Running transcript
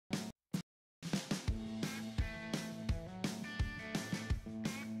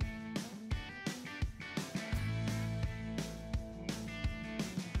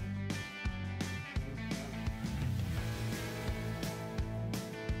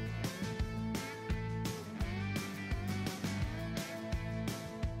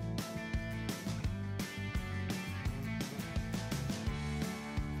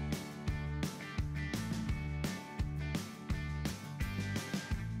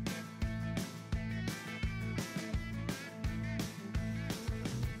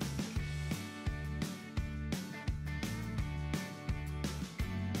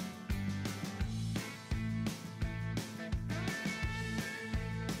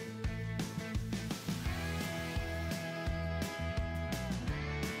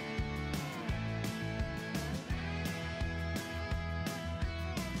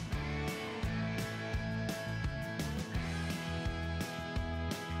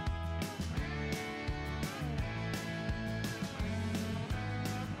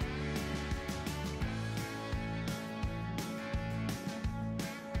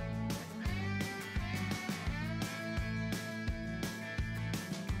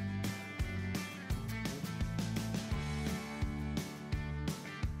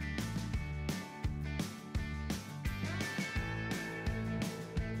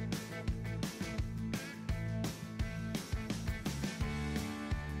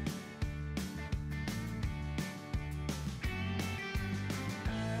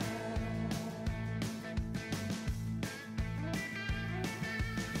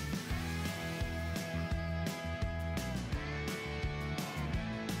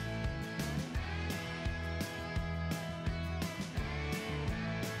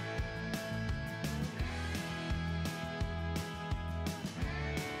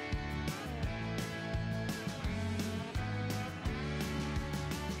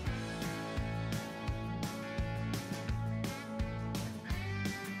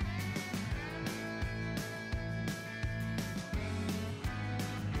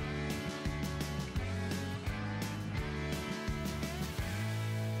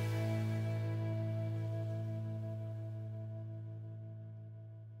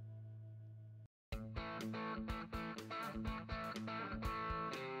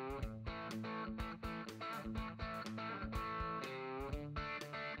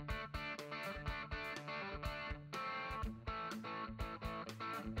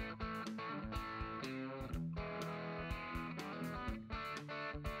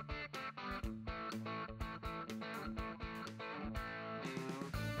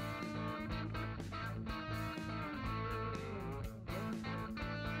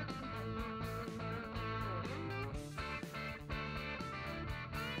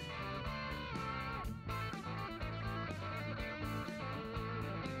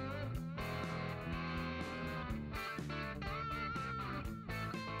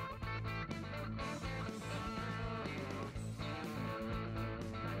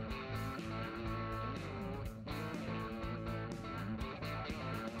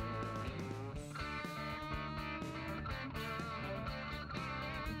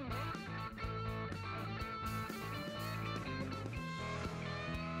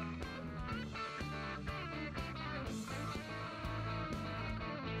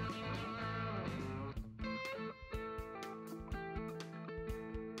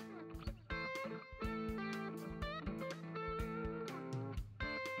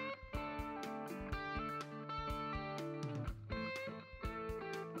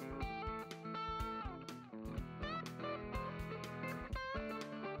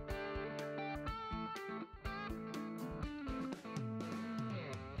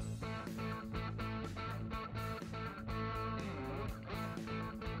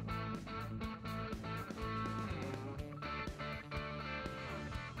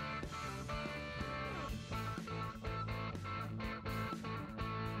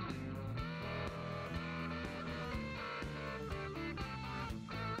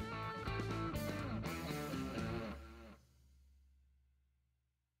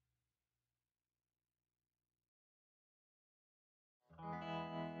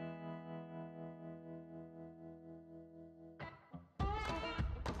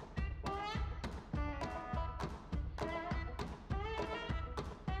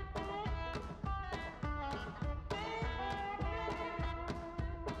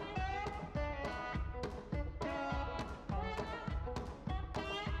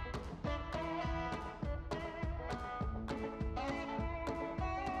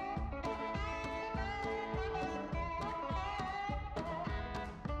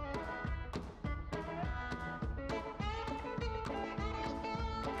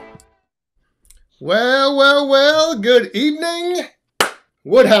Well, well, well, good evening,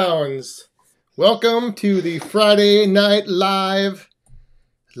 Woodhounds. Welcome to the Friday Night live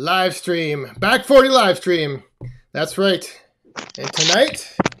stream, Back 40 live stream. That's right. And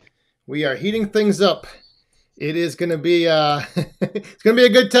tonight, we are heating things up. It is going to be it's going to be a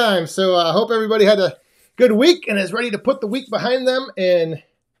good time. So I hope everybody had a good week and is ready to put the week behind them and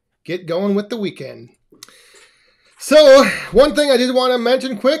get going with the weekend. So one thing I did want to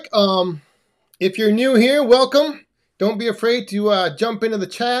mention quick, if you're new here, welcome. Don't be afraid to jump into the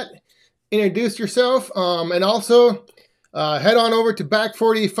chat, introduce yourself, and also head on over to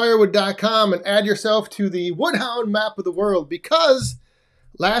back40firewood.com and add yourself to the Woodhound map of the world, because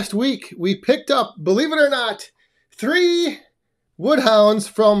last week we picked up, believe it or not, 3 Woodhounds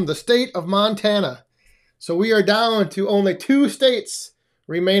from the state of Montana. So we are down to only 2 states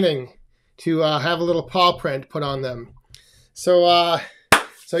remaining to have a little paw print put on them. So all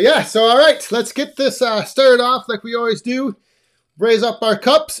right, let's get this started off like we always do. Raise up our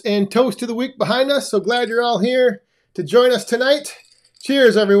cups and toast to the week behind us. So glad you're all here to join us tonight.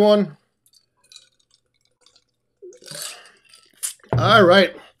 Cheers, everyone. All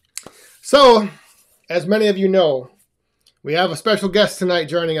right. So, as many of you know, we have a special guest tonight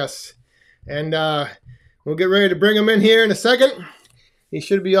joining us. And we'll get ready to bring him in here in a second. He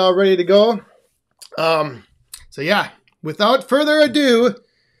should be all ready to go. Without further ado,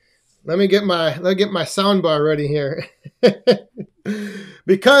 let me get my sound bar ready here.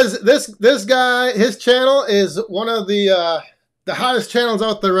 Because this guy, his channel is one of the hottest channels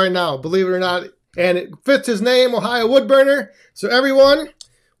out there right now, believe it or not. And it fits his name, Ohio Woodburner. So everyone,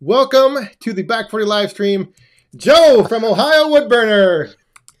 welcome to the Back 40 live stream, Joe from Ohio Woodburner.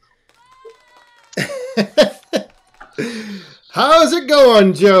 How's it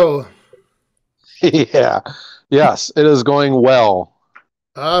going, Joe? Yeah. Yes, it is going well.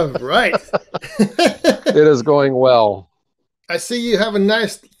 All right. It is going well. I see you have a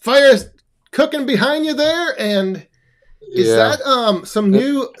nice fire cooking behind you there, and is that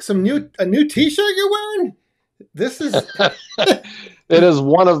a new T-shirt you're wearing? This is It is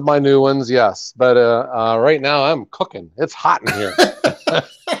one of my new ones, yes. But right now I'm cooking. It's hot in here.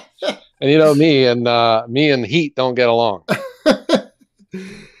 And you know me and heat don't get along.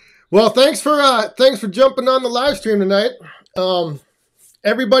 Well, thanks for jumping on the live stream tonight.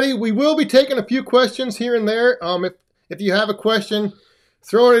 Everybody, we will be taking a few questions here and there. If you have a question,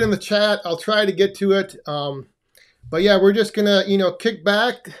 throw it in the chat. I'll try to get to it. But yeah, we're just gonna kick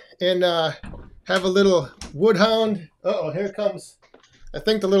back and have a little Woodhound. Uh-oh, here comes. I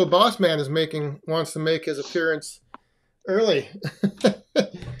think the little boss man wants to make his appearance early.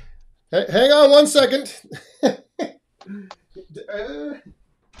 Hang on one second.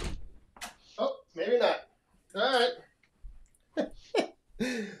 Maybe not. All right.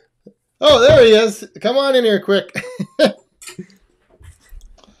 Oh, there he is. Come on in here quick.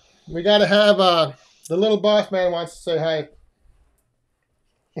 We got to have the little boss man wants to say hi.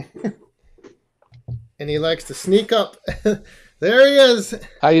 And he likes to sneak up. There he is.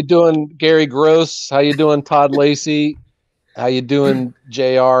 How you doing, Gary Gross? How you doing, Todd Lacey? How you doing,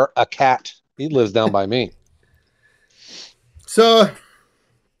 JR? A cat. He lives down by me. So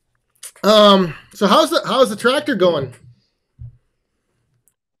how's the tractor going?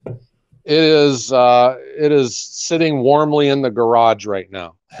 It is sitting warmly in the garage right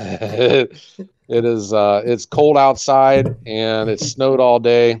now. It's cold outside and it snowed all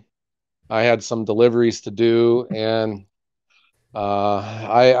day. I had some deliveries to do, and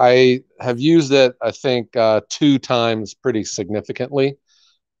I have used it, I think, 2 times pretty significantly.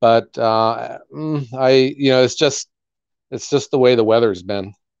 But it's just the way the weather's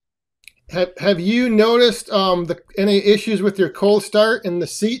been. Have you noticed any issues with your cold start in the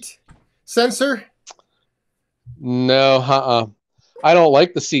seat sensor? No, I don't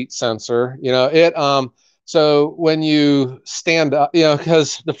like the seat sensor. So when you stand up,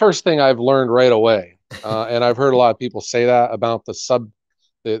 because the first thing I've learned right away, and I've heard a lot of people say that about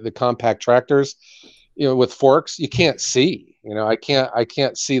the compact tractors, with forks, you can't see. I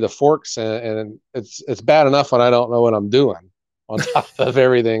can't see the forks, and it's bad enough when I don't know what I'm doing on top of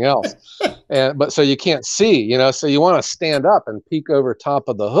everything else. But so you can't see, so you want to stand up and peek over top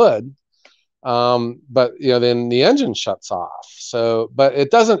of the hood. But then the engine shuts off. But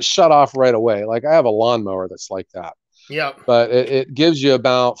it doesn't shut off right away. Like I have a lawnmower that's like that. Yeah. But it gives you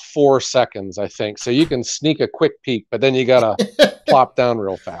about 4 seconds, I think. So you can sneak a quick peek, but then you gotta plop down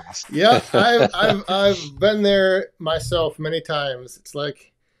real fast. Yeah, I've been there myself many times. It's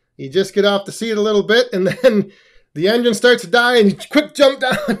like you just get off the seat a little bit, and then the engine starts to die, and you quick jump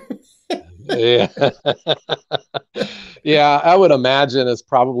down. Yeah. Yeah, I would imagine it's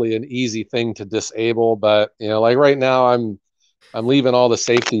probably an easy thing to disable, but like right now I'm leaving all the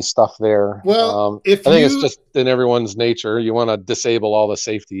safety stuff there. Well, if I think it's you just in everyone's nature. You want to disable all the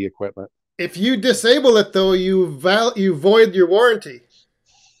safety equipment. if you disable it though, you void your warranty.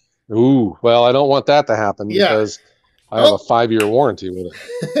 Ooh, well, I don't want that to happen Yeah. because I have a Oh. 5-year warranty with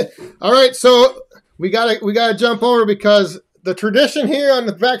it. All right, so we gotta jump over because the tradition here on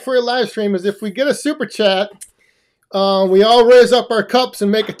the Back for Your live stream is if we get a super chat, we all raise up our cups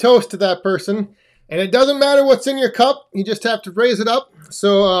and make a toast to that person. And it doesn't matter what's in your cup; you just have to raise it up.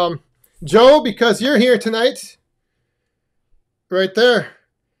 So, Joe, because you're here tonight, right there,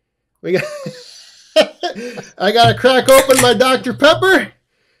 we got. I gotta crack open my Dr. Pepper,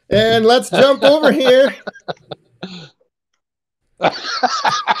 and let's jump over here.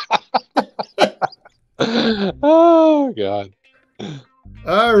 Oh God.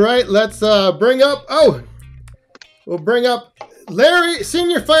 All right, let's bring up. Oh, we'll bring up Larry,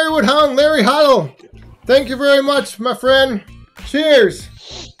 Senior Firewood Hound, Larry Huddle. Thank you very much, my friend. Cheers.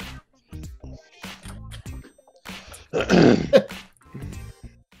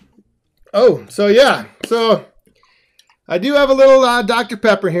 Oh, so yeah. So I do have a little Dr.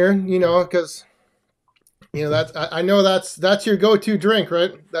 Pepper here, because, I know that's your go-to drink,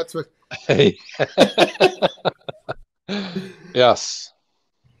 right? That's what. Hey. Yes.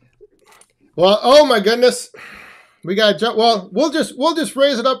 Well, oh my goodness. We got to jump. Well, we'll just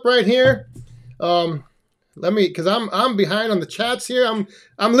raise it up right here. Let me, because I'm behind on the chats here.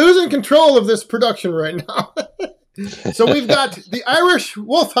 I'm losing control of this production right now. So we've got the Irish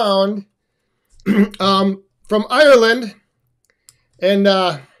Wolfhound from Ireland,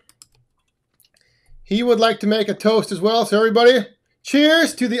 and he would like to make a toast as well. So everybody,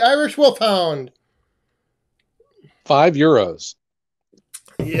 cheers to the Irish Wolfhound. €5.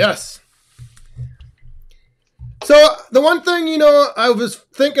 Yes. So the one thing, I was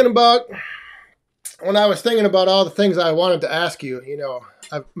thinking about when I was thinking about all the things I wanted to ask you,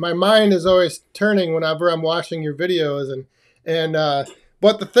 my mind is always turning whenever I'm watching your videos, and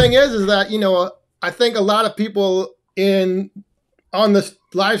but the thing is that I think a lot of people on this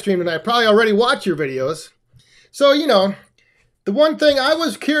live stream tonight probably already watch your videos. So the one thing I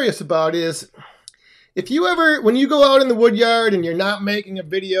was curious about is if you ever, when you go out in the wood yard and you're not making a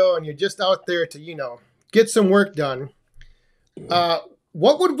video and you're just out there to get some work done,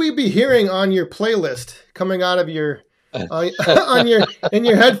 what would we be hearing on your playlist coming out of your in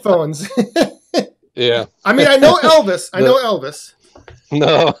your headphones? Yeah. I mean, I know Elvis.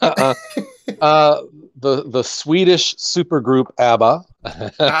 No. The Swedish supergroup ABBA.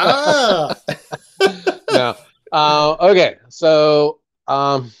 Ah. No. Okay. So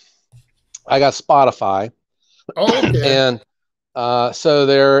I got Spotify. Oh, okay. And so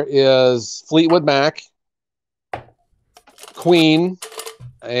there is Fleetwood Mac, Queen,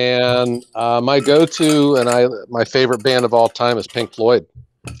 and my go-to and my favorite band of all time is Pink Floyd.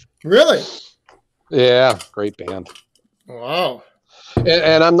 Really? Yeah, great band. Wow.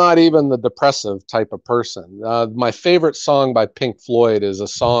 And I'm not even the depressive type of person. My favorite song by Pink Floyd is a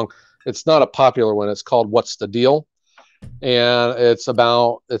song. It's not a popular one. It's called "What's the Deal," and it's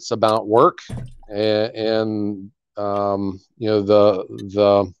about work and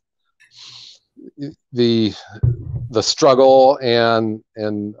the struggle and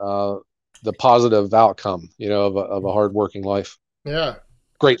the positive outcome of a hardworking life. Yeah.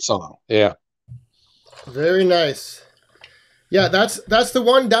 Great song. Yeah. Very nice. Yeah, that's the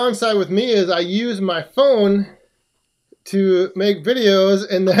one downside with me is I use my phone to make videos,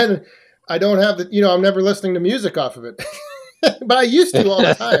 and then I don't have I'm never listening to music off of it. But I used to all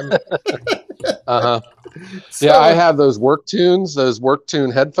the time. Uh-huh. So, yeah, I have those work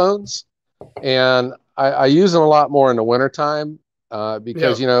tune headphones, and I use them a lot more in the wintertime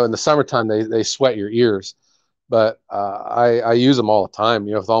because in the summertime they sweat your ears, but I use them all the time,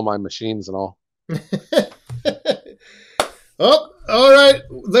 with all my machines and all. Oh, all right,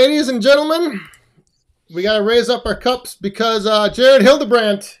 ladies and gentlemen, we got to raise up our cups because Jared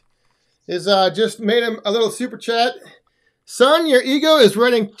Hildebrandt is just made him a little super chat. Son, your ego is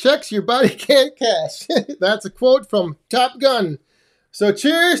writing checks your body can't cash. That's a quote from Top Gun. So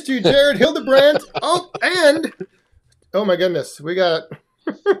cheers to Jared Hildebrandt. Oh my goodness, we got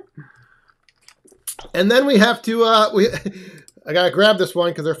and then we have to I gotta grab this one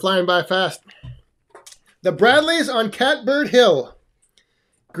because they're flying by fast. The Bradleys on Catbird Hill.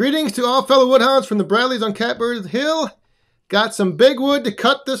 Greetings to all fellow woodhounds from the Bradleys on Catbird Hill. Got some big wood to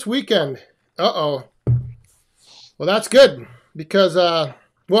cut this weekend. Uh-oh. Well, that's good because,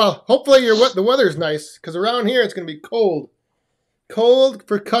 hopefully the weather's nice because around here it's going to be cold. Cold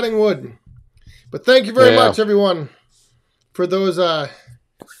for cutting wood. But thank you very Yeah. much, everyone, for those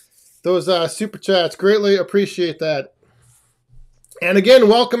super chats. Greatly appreciate that. And again,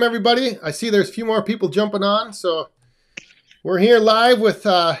 welcome everybody. I see there's a few more people jumping on, so we're here live with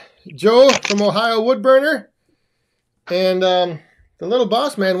Joe from Ohio Woodburner, and the little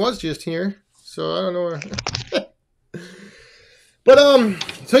boss man was just here, so I don't know where. But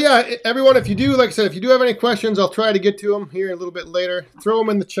so yeah, everyone, if you do, like I said, if you do have any questions, I'll try to get to them here a little bit later. Throw them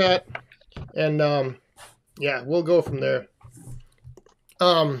in the chat, and yeah, we'll go from there.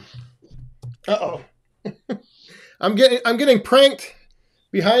 Uh-oh. I'm getting pranked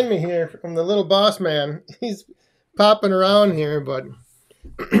behind me here from the little boss man. He's popping around here, but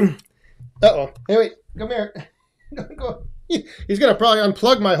uh-oh. Hey, wait, come here. Don't go. He's gonna probably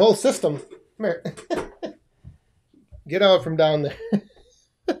unplug my whole system. Come here. Get out from down there.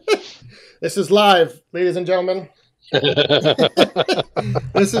 This is live, ladies and gentlemen.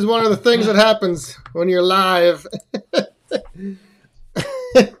 This is one of the things that happens when you're live.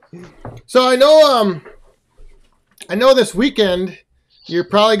 So I know this weekend you're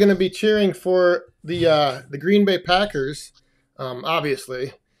probably going to be cheering for the Green Bay Packers,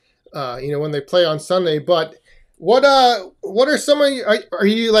 obviously. When they play on Sunday. But what are some of you? Are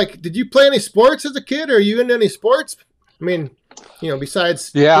you like? Did you play any sports as a kid? Are you into any sports? I mean, besides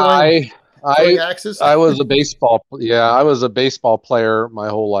throwing axes. I was a baseball. Yeah, I was a baseball player my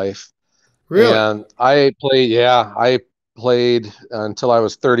whole life. Really? And I played until I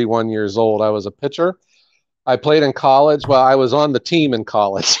was 31 years old. I was a pitcher. I played in college. Well, I was on the team in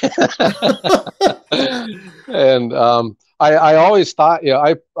college. And I always thought,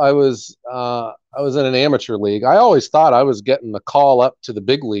 I was in an amateur league. I always thought I was getting the call up to the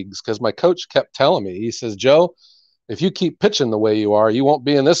big leagues because my coach kept telling me, he says, Joe, if you keep pitching the way you are, you won't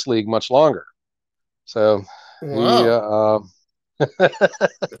be in this league much longer. So wow.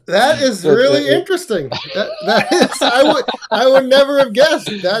 That is really interesting. That is, I would never have guessed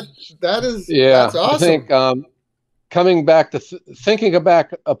that. That's awesome. I think coming back to thinking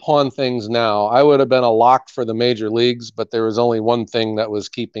back upon things now, I would have been a lock for the major leagues, but there was only one thing that was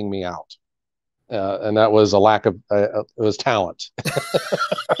keeping me out, and that was a lack of it was talent.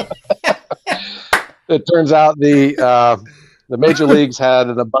 It turns out the major leagues had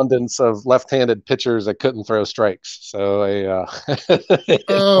an abundance of left-handed pitchers that couldn't throw strikes. So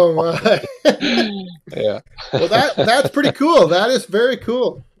oh my. Yeah. Well, that's pretty cool. That is very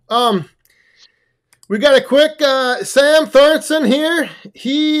cool. We got a quick Sam Thornton here.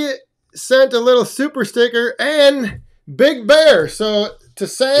 He sent a little super sticker and Big Bear. So to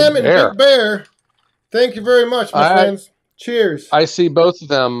Sam and Big Bear, thank you very much, my friends. Cheers. I see both of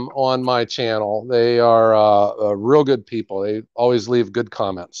them on my channel. They are real good people. They always leave good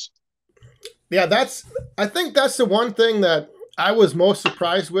comments. Yeah, I think that's the one thing that I was most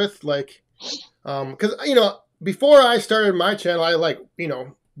surprised with. Like, because, before I started my channel, I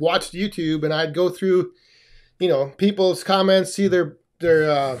watched YouTube and I'd go through, people's comments, see their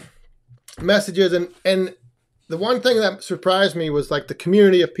messages. And the one thing that surprised me was like the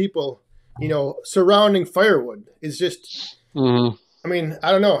community of people, surrounding Firewood is just, I mean,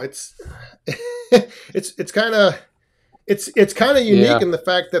 I don't know. It's kind of unique in the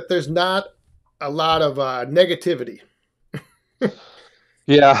fact that there's not a lot of negativity.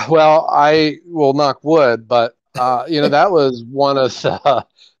 Yeah. Well, I will knock wood, but that was one of the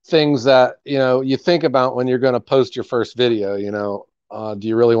things that, you think about when you're going to post your first video, do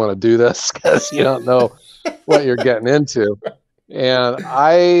you really want to do this? Because you don't know what you're getting into. And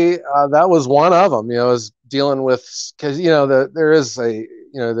that was one of them, is dealing with, because, there's a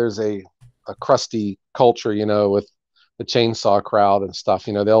crusty culture, with the chainsaw crowd and stuff,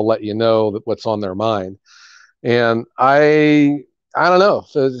 they'll let you know what's on their mind. And I don't know.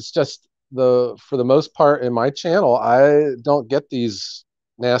 So it's just for the most part in my channel, I don't get these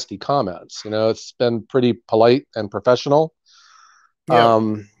nasty comments. It's been pretty polite and professional.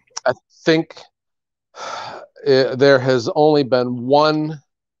 Yeah. I think there has only been one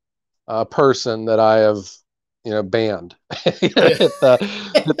person that I have, banned. hit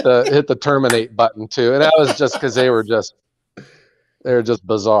the terminate button too, and that was just because they were just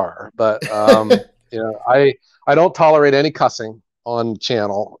bizarre. But I don't tolerate any cussing on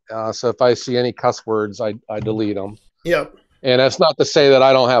channel. So if I see any cuss words, I delete them. Yep. And that's not to say that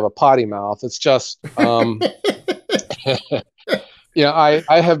I don't have a potty mouth. It's just, I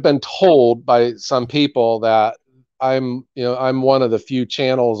have been told by some people that I'm one of the few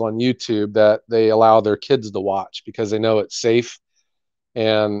channels on YouTube that they allow their kids to watch because they know it's safe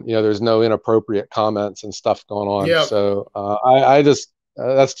and, there's no inappropriate comments and stuff going on. Yep. So I just,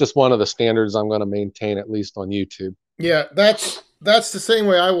 that's just one of the standards I'm going to maintain, at least on YouTube. Yeah, that's the same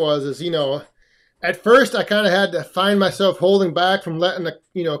way I was, is, at first I kind of had to find myself holding back from letting a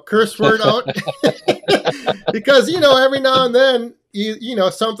curse word out because every now and then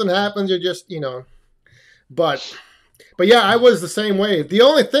something happens. You're just but yeah, I was the same way. The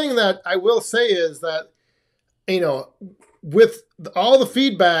only thing that I will say is that with all the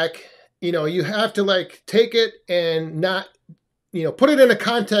feedback, you have to like take it and not put it in a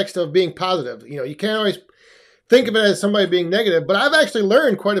context of being positive. You can't always think of it as somebody being negative, but I've actually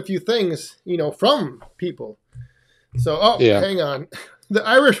learned quite a few things, from people. So, hang on. The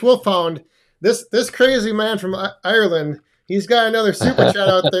Irish Wolfhound, this crazy man from Ireland, he's got another super chat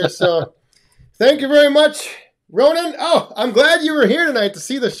out there. So thank you very much, Ronan. Oh, I'm glad you were here tonight to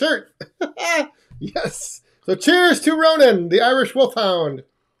see the shirt. Yes. So cheers to Ronan, the Irish Wolfhound.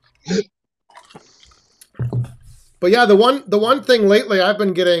 But yeah, the one thing lately I've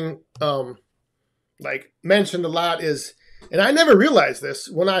been getting like mentioned a lot is, and I never realized this,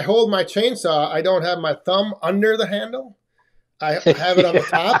 when I hold my chainsaw, I don't have my thumb under the handle. I have it on the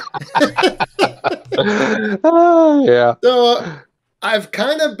top. Yeah. So I've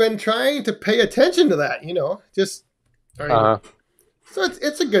kind of been trying to pay attention to that, just, so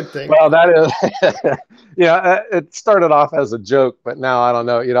it's a good thing. Well, that is, it started off as a joke, but now I don't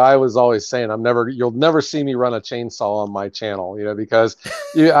know. I was always saying you'll never see me run a chainsaw on my channel, because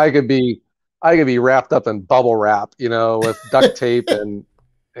I could be wrapped up in bubble wrap, with duct tape and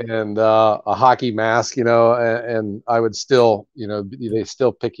a hockey mask, and I would still, they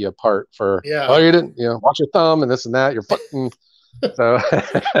still pick you apart for, oh, you didn't, watch your thumb and this and that, your foot. And so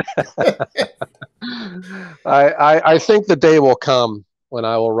I think the day will come when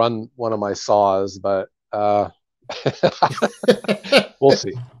I will run one of my saws, but we'll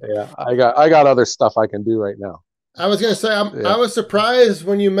see. Yeah, I got other stuff I can do right now. I was going to say, I was surprised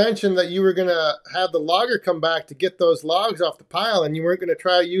when you mentioned that you were going to have the logger come back to get those logs off the pile, and you weren't going to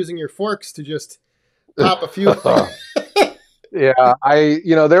try using your forks to just pop a few. Yeah,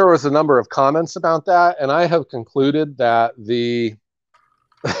 there was a number of comments about that, and I have concluded that the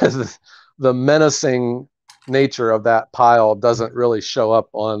menacing nature of that pile doesn't really show up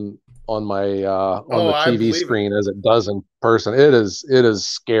on my the TV screen as it does in person. It is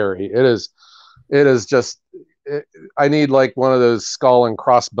scary. It is just. I need like one of those skull and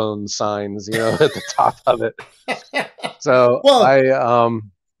crossbones signs, at the top of it. So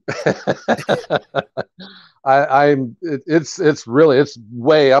it's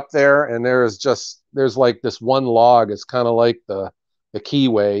way up there, and there's like this one log. It's kind of like the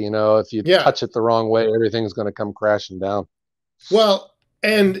keyway, if you touch it the wrong way, everything's going to come crashing down. Well,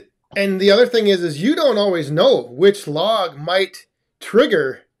 and the other thing is you don't always know which log might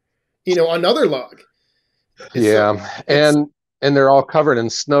trigger, another log. Yeah, so and they're all covered in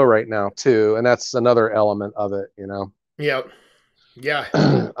snow right now too, and that's another element of it, Yeah.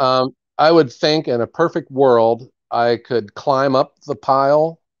 I would think in a perfect world I could climb up the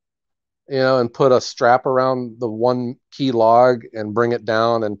pile, and put a strap around the one key log and bring it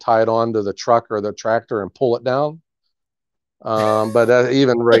down and tie it onto the truck or the tractor and pull it down. But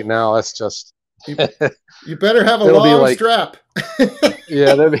even right now, that's just. You better have a long strap.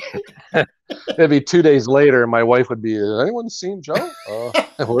 Yeah, that'd be 2 days later, and my wife would be, has anyone seen Joe?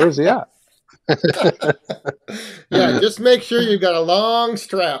 Where is he at? Yeah, just make sure you've got a long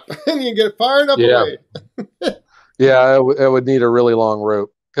strap and you get far enough away. Yeah, it would need a really long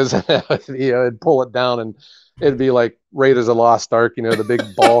rope, because it'd pull it down, and it'd be like Raiders of the Lost Ark, the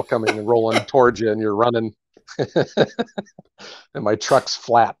big ball coming and rolling towards you, and you're running. And my truck's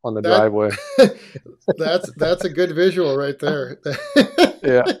flat on the driveway. That's a good visual right there.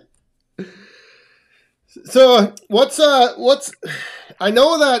 Yeah. So what's I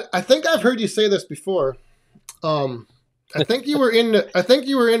know that I think I've heard you say this before. I think you were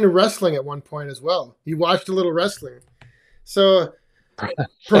into wrestling at one point as well. You watched a little wrestling. So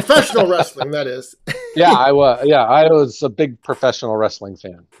professional wrestling, that is. Yeah, I was. Yeah, I was a big professional wrestling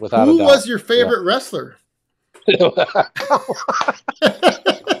fan, without a doubt. Who was your favorite wrestler?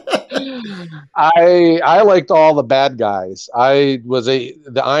 I liked all the bad guys.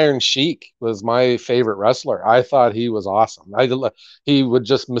 The Iron Sheik was my favorite wrestler. I thought he was awesome. He would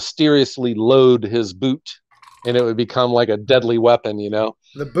just mysteriously load his boot, and it would become like a deadly weapon,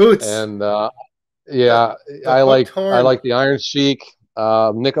 The boots. And I like the Iron Sheik,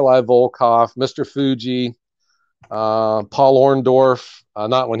 Nikolai Volkov, Mr. Fuji, Paul Orndorff.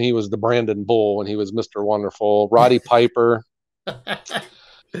 Not when he was the Brandon Bull, when he was Mr. Wonderful. Roddy Piper.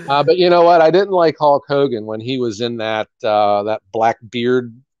 But you know what? I didn't like Hulk Hogan when he was in that black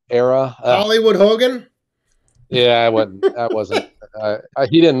beard era. Hollywood Hogan? Yeah, that wasn't.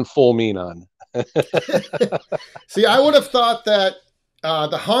 He didn't fool me none. See, I would have thought that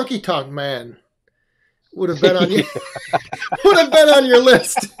the Honky Tonk Man would have been on your would have been on your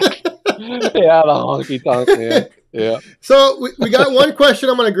list. Yeah, the honky tonk man. Yeah. So we got one question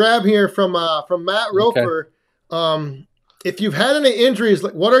I'm going to grab here from Matt Okay. Rofer. If you've had any injuries,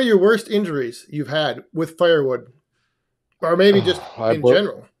 like what are your worst injuries you've had with firewood, or maybe just I in broke.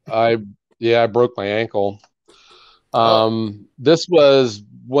 general? I I broke my ankle. Oh, This was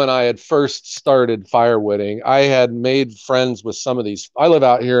when I had first started firewooding. I had made friends with some of these. I live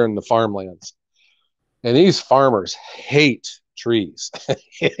out here in the farmlands, and these farmers hate trees.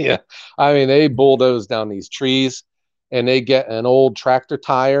 Yeah. I mean, they bulldoze down these trees and they get an old tractor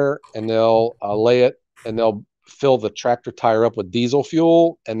tire and they'll lay it and they'll fill the tractor tire up with diesel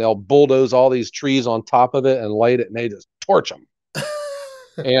fuel and they'll bulldoze all these trees on top of it and light it and they just torch them.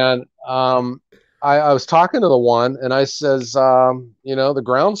 And I was talking to the one and I says, the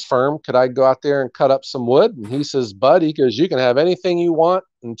ground's firm. Could I go out there and cut up some wood? And he says, Bud, he goes, you can have anything you want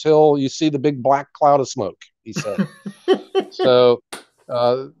until you see the big black cloud of smoke, he said. So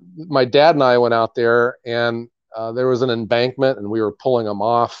uh, my dad and I went out there and there was an embankment and we were pulling them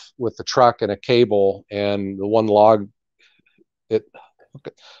off with the truck and a cable and the one log, it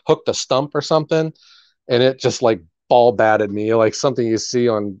hooked a stump or something and it just like ball batted me like something you see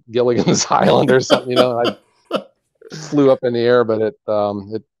on Gilligan's Island or something, I flew up in the air, but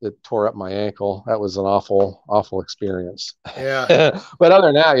it tore up my ankle. That was an awful experience. yeah, But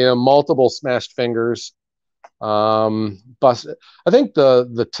other than that, multiple smashed fingers, bust. I think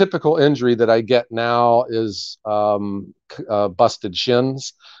the typical injury that I get now is busted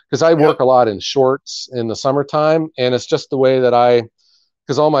shins because I yep, work a lot in shorts in the summertime, and it's just the way that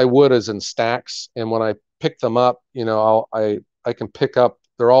because all my wood is in stacks, and when I pick them up, I can pick up.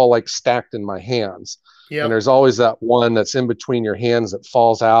 They're all like stacked in my hands, and yep. there's always that one that's in between your hands that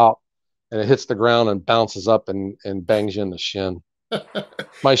falls out, and it hits the ground and bounces up and bangs you in the shin.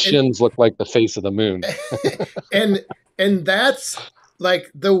 My and shins look like the face of the moon. and and that's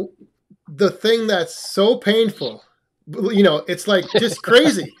like the thing that's so painful. It's like just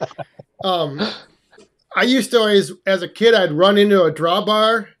crazy. Um, I used to always, as a kid, I'd run into a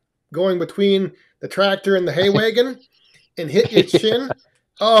drawbar going between the tractor and the hay wagon and hit your chin.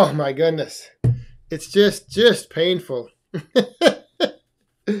 Oh my goodness. It's just painful.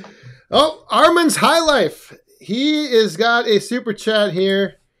 Oh, Armin's High Life. He has got a super chat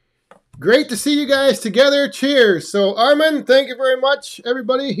here. Great to see you guys together. Cheers. So, Armin, thank you very much.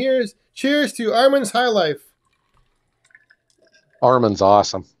 Everybody, here's cheers to Armin's High Life. Armin's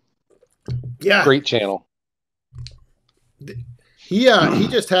awesome. Yeah. Great channel. He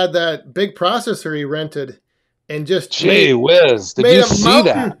just had that big processor he rented and just Gee whiz. Did you see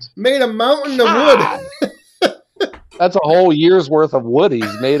that? Made a mountain of wood. That's a whole year's worth of wood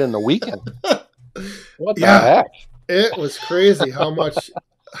he's made in the weekend. What the heck? It was crazy how much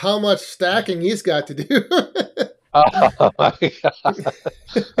stacking he's got to do. Oh my God.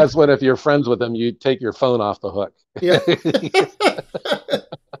 That's when if you're friends with him, you take your phone off the hook. Yeah.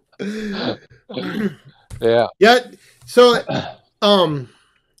 Yeah. Yeah. So, do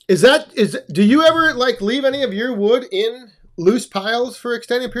you ever like leave any of your wood in loose piles for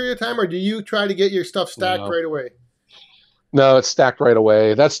extended period of time, or do you try to get your stuff stacked right away? No, it's stacked right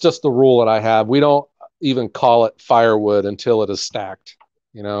away. That's just the rule that I have. We don't even call it firewood until it is stacked.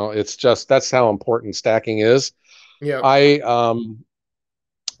 It's just that's how important stacking is. Yeah. I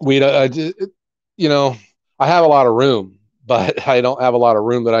have a lot of room, but I don't have a lot of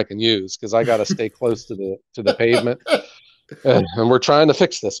room that I can use because I got to stay close to the pavement. And we're trying to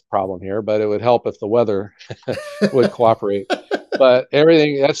fix this problem here, but it would help if the weather would cooperate. But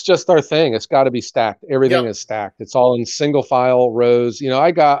everything, that's just our thing. It's got to be stacked. Everything is stacked. It's all in single file rows.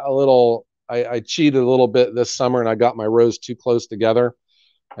 I cheated a little bit this summer and I got my rows too close together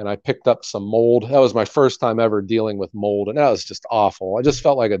and I picked up some mold. That was my first time ever dealing with mold. And that was just awful. I just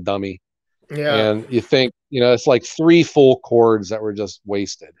felt like a dummy. Yeah. And you think, it's like 3 full cords that were just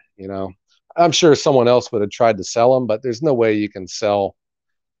wasted, I'm sure someone else would have tried to sell them, but there's no way you can sell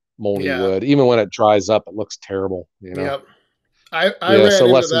moldy wood. Even when it dries up, it looks terrible, Yep. I ran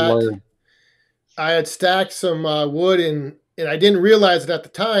so into that. learned. I had stacked some wood and I didn't realize it at the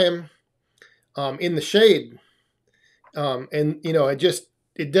time in the shade.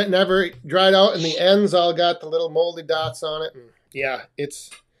 It never dried out and the ends all got the little moldy dots on it. And it's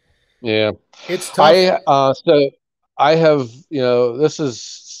tough. So I have, this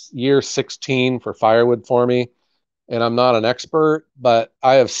is year 16 for firewood for me, and I'm not an expert, but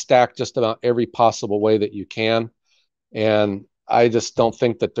I have stacked just about every possible way that you can. And I just don't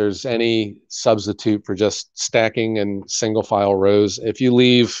think that there's any substitute for just stacking in single file rows. If you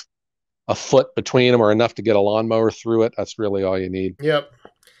leave a foot between them or enough to get a lawnmower through it, that's really all you need. Yep.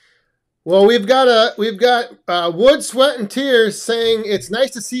 Well, we've got Wood, Sweat, and Tears saying it's nice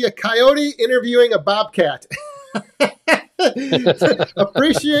to see a coyote interviewing a bobcat.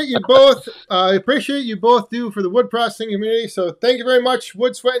 Appreciate you both. Appreciate you both do for the wood processing community. So thank you very much,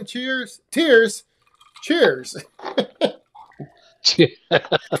 Wood, Sweat, and Tears. Cheers.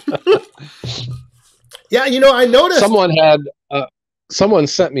 Yeah, I noticed someone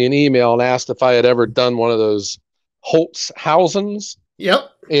sent me an email and asked if I had ever done one of those Holzhausens.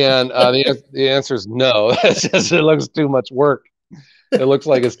 Yep. And the answer is no. It looks too much work. It looks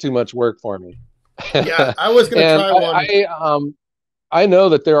like it's too much work for me. Yeah, I was going to try one. I know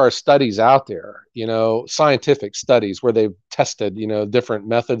that there are studies out there, scientific studies where they've tested, different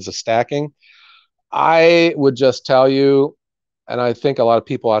methods of stacking. I would just tell you, and I think a lot of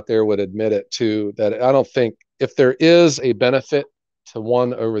people out there would admit it too, that I don't think if there is a benefit to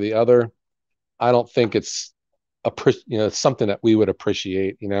one over the other, I don't think it's something that we would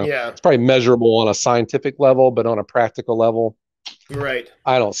appreciate. Yeah. It's probably measurable on a scientific level, but on a practical level, right.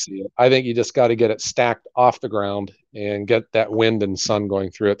 I don't see it. I think you just got to get it stacked off the ground and get that wind and sun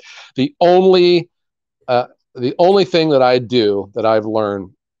going through it. The only thing that I do that I've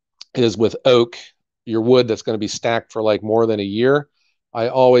learned is with oak, your wood that's going to be stacked for like more than a year. I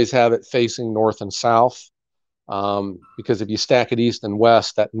always have it facing north and south, because if you stack it east and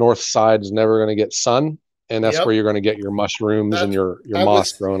west, that north side is never going to get sun. And that's where you're going to get your mushrooms and your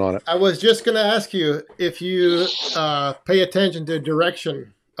moss growing on it. I was just going to ask you if you pay attention to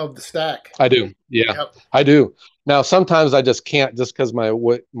direction of the stack. I do. Yeah, yep. I do. Now, sometimes I just can't just because my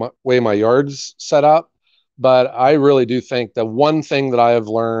way my yard's set up. But I really do think the one thing that I have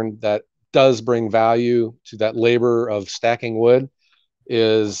learned that does bring value to that labor of stacking wood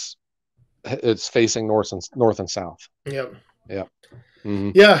is it's facing north and south. Yep. Yeah.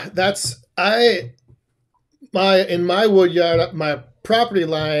 Mm-hmm. Yeah, in my wood yard, my property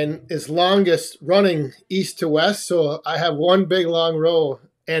line is longest running east to west, so I have one big long row.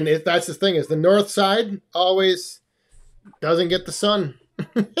 And that's the thing is the north side always doesn't get the sun.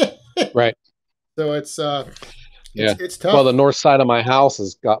 Right. So it's tough. Well, the north side of my house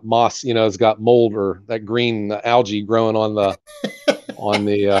has got moss, it's got mold or that green algae growing on the on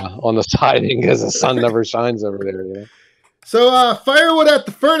the siding because the sun never shines over there. So Firewood at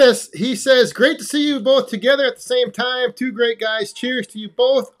the Furnace, he says, great to see you both together at the same time. Two great guys. Cheers to you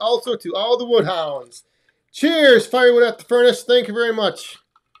both. Also to all the Woodhounds. Cheers, Firewood at the Furnace. Thank you very much.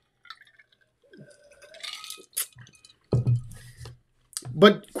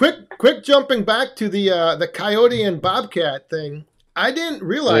 But quick jumping back to the coyote and bobcat thing. I didn't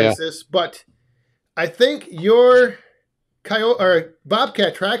realize this, but I think your coyote or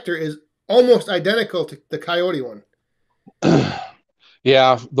bobcat tractor is almost identical to the coyote one.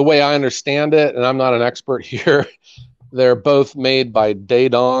 Yeah, the way I understand it, and I'm not an expert here, they're both made by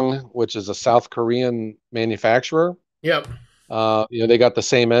Daedong, which is a South Korean manufacturer. Yep. They got the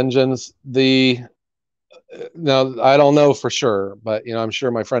same engines. Now, I don't know for sure, but I'm sure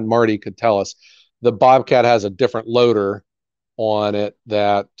my friend Marty could tell us. The Bobcat has a different loader on it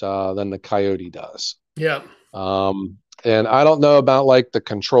than the Coyote does. Yeah. And I don't know about like the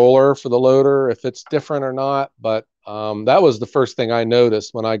controller for the loader, if it's different or not, but that was the first thing I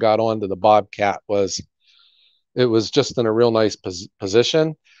noticed when I got onto the Bobcat was it was just in a real nice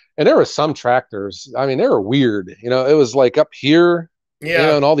position. And there were some tractors, I mean, they were weird. It was like up here,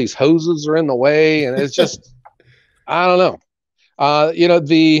 and all these hoses are in the way. And it's just, I don't know.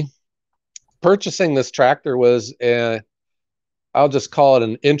 The purchasing this tractor was, I'll just call it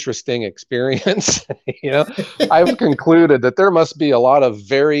an interesting experience. I've concluded that there must be a lot of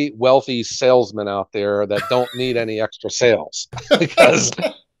very wealthy salesmen out there that don't need any extra sales because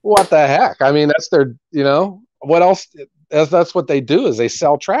what the heck? I mean, that's their, what else? That's what they do is they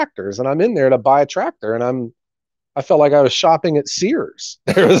sell tractors, and I'm in there to buy a tractor, and I felt like I was shopping at Sears.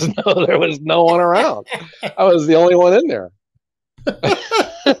 There was no one around. I was the only one in there.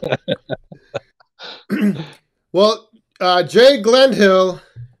 Well, Jay Glenhill,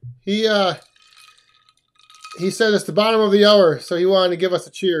 he said it's the bottom of the hour, so he wanted to give us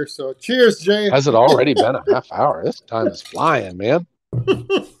a cheer. So cheers, Jay. Has it already been a half hour? This time is flying, man.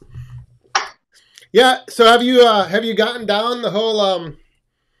 Yeah. So have you gotten down the whole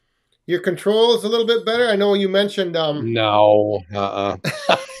your controls a little bit better? I know you mentioned no.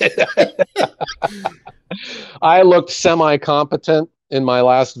 I looked semi-competent in my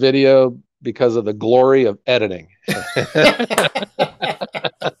last video because of the glory of editing.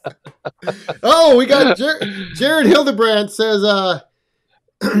 Oh, we got Jared Hildebrand says,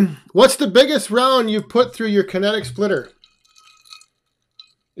 what's the biggest round you've put through your kinetic splitter?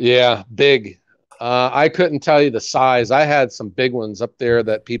 Yeah, big. I couldn't tell you the size. I had some big ones up there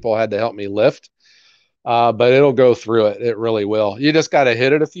that people had to help me lift, but it'll go through it. It really will. You just got to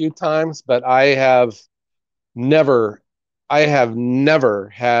hit it a few times. But never, I have never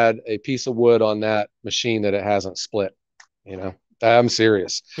had a piece of wood on that machine that it hasn't split. You know, I'm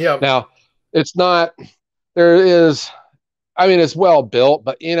serious. Yeah. Now, it's not. There is. I mean, it's well built,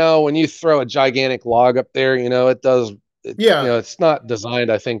 but you know, when you throw a gigantic log up there, you know, it does. You Yeah. know, it's not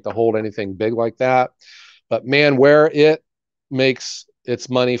designed, I think, to hold anything big like that. But man, where it makes its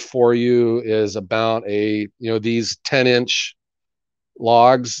money for you is about these 10-inch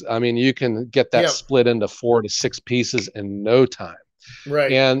logs. I mean, you can get that Yeah. split into 4 to 6 pieces in no time.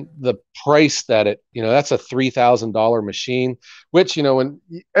 Right. And the price that that's a $3,000 machine, which, when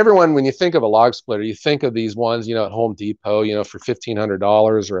you think of a log splitter, you think of these ones, at Home Depot, for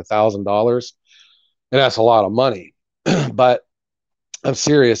 $1,500 or $1,000. And that's a lot of money. But I'm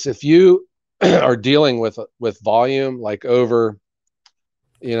serious. If you are dealing with volume, like over,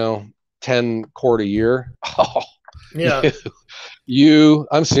 10 cord a year, oh, Yeah.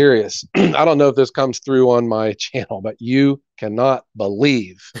 I'm serious. I don't know if this comes through on my channel, but you cannot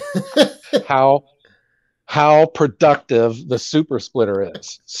believe how productive the super splitter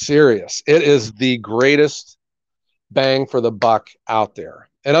is. Serious. It is the greatest bang for the buck out there.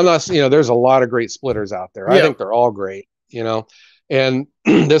 And I'm not, there's a lot of great splitters out there. I Yeah. think they're all great, and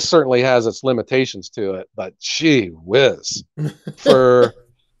this certainly has its limitations to it, but gee whiz, for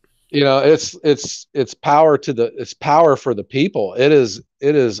it's power it's power for the people. It is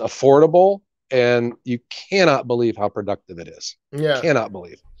affordable, and you cannot believe how productive it is. Yeah. Cannot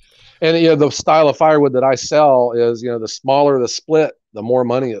believe. And the style of firewood that I sell is, the smaller the split, the more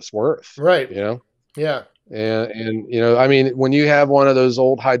money it's worth. Right. You know, Yeah. and I mean, when you have one of those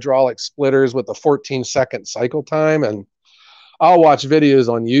old hydraulic splitters with a 14-second cycle time, and I'll watch videos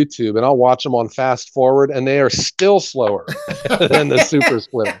on YouTube and I'll watch them on fast forward, and they are still slower than the super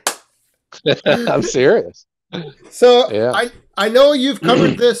splitter. I'm serious. So Yeah. I know you've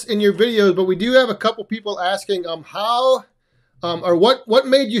covered this in your videos, but we do have a couple people asking how or what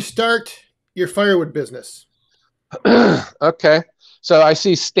made you start your firewood business? Okay. So I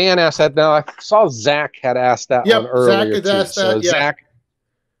see Stan asked that. Now I saw Zach had asked that one Yep, Zach earlier has too. asked So that. Yeah.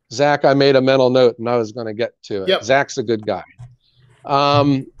 Zach, I made a mental note and I was going to get to it. Yep. Zach's a good guy.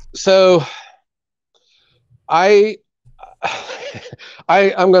 So I,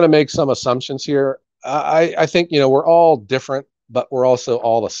 I'm going to make some assumptions here. I think, we're all different, but we're also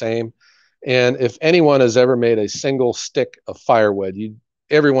all the same. And if anyone has ever made a single stick of firewood,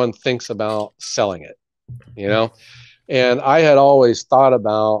 everyone thinks about selling it, you know? And I had always thought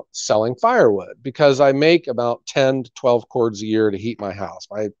about selling firewood because I make about 10 to 12 cords a year to heat my house.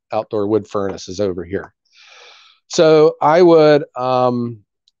 My outdoor wood furnace is over here. So I would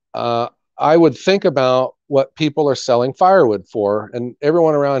think about what people are selling firewood for. And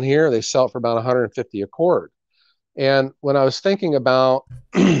everyone around here, they sell it for about 150 a cord. And when I was thinking about,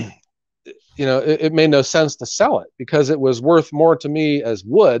 it made no sense to sell it because it was worth more to me as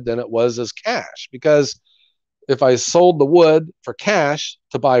wood than it was as cash. Because if I sold the wood for cash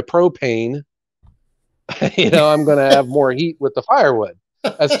to buy propane, I'm going to have more heat with the firewood.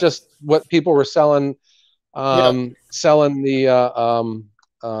 That's just what people were selling, Yep. selling the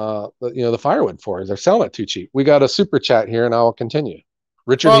firewood for. They're selling it too cheap. We got a super chat here, and I'll continue.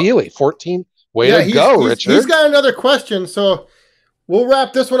 Richard Well, Healy, 14. Way yeah, to go, Richard. He's got another question, so we'll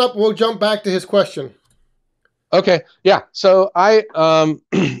wrap this one up. We'll jump back to his question. Okay, yeah. So I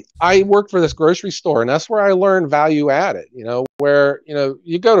I work for this grocery store, and that's where I learned value added. Where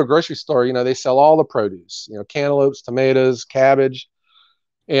you go to a grocery store, they sell all the produce, cantaloupes, tomatoes, cabbage,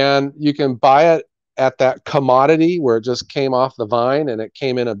 and you can buy it at that commodity where it just came off the vine and it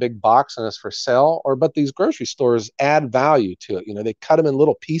came in a big box and it's for sale. But these grocery stores add value to it. They cut them in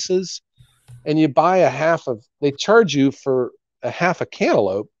little pieces, and you buy they charge you for a half a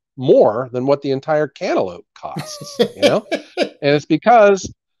cantaloupe more than what the entire cantaloupe costs, and it's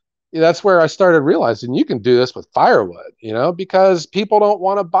because that's where I started realizing you can do this with firewood, because people don't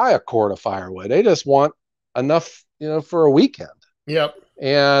want to buy a cord of firewood. They just want enough, for a weekend. Yep.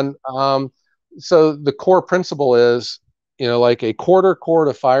 And so the core principle is, like a quarter cord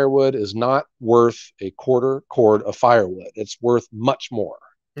of firewood is not worth a quarter cord of firewood. It's worth much more.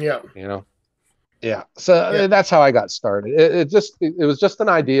 Yeah. Yeah. So that's how I got started. It was just an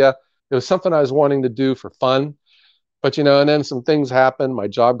idea. It was something I was wanting to do for fun. But, and then some things happened. My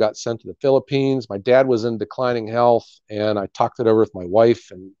job got sent to the Philippines. My dad was in declining health, and I talked it over with my wife,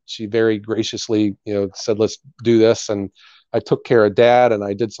 and she very graciously, said, let's do this. And I took care of Dad, and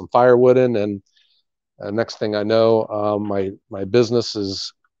I did some firewooding. And next thing I know, my business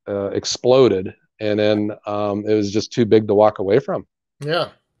is exploded. and then it was just too big to walk away from. Yeah.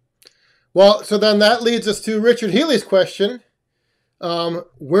 Well, so then that leads us to Richard Healy's question.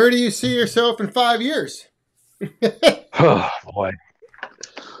 Where do you see yourself in 5 years? Oh boy.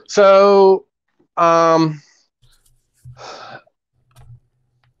 So, I'm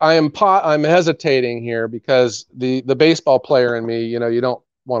hesitating here because the baseball player in me, you don't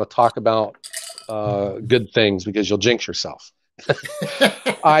want to talk about good things because you'll jinx yourself.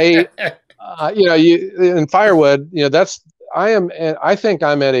 I, you in Firewood, I think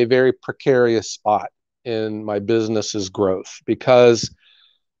I'm at a very precarious spot in my business's growth because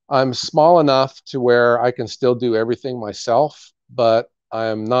I'm small enough to where I can still do everything myself, but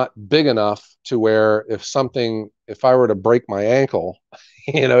I'm not big enough to where if I were to break my ankle,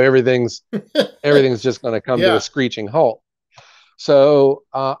 everything's just going to come to a screeching halt. So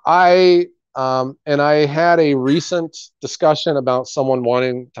I had a recent discussion about someone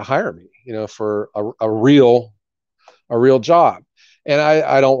wanting to hire me, for a real job, and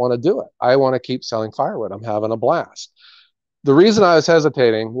I don't want to do it. I want to keep selling firewood. I'm having a blast. The reason I was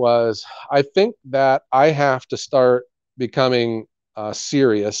hesitating was I think that I have to start becoming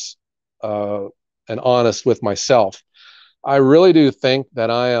serious and honest with myself. I really do think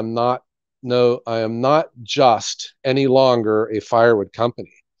that I am not just any longer a firewood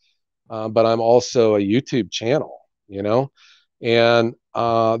company, but I'm also a YouTube channel, and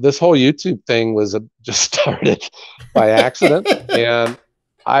this whole YouTube thing was just started by accident, and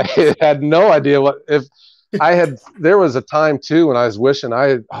I had no idea there was a time too when I was wishing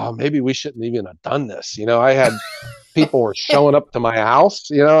maybe we shouldn't even have done this. I had people were showing up to my house,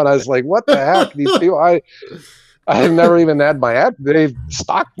 and I was like, what the heck? These people, I have never even had my ad. They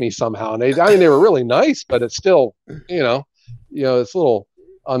stalked me somehow, and they were really nice, but it's still, it's a little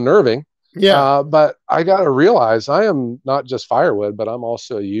unnerving. Yeah. But I got to realize I am not just firewood, but I'm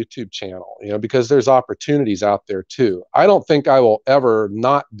also a YouTube channel, because there's opportunities out there too. I don't think I will ever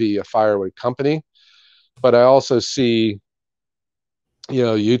not be a firewood company, but I also see,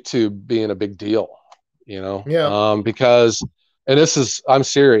 YouTube being a big deal, because, and I'm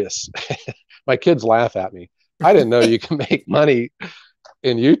serious. My kids laugh at me. I didn't know you can make money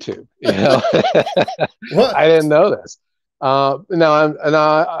in YouTube. What? I didn't know this. Now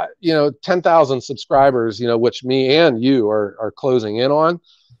 10,000 subscribers, which me and you are closing in on.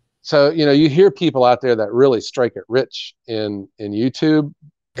 So, you hear people out there that really strike it rich in YouTube,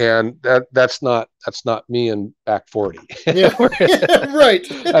 and that's not me in back 40. Yeah. Right.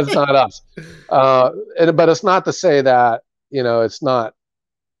 That's not us. But it's not to say that, it's not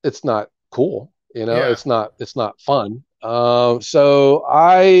cool. It's not fun. So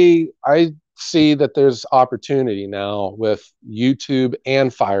I see that there's opportunity now with YouTube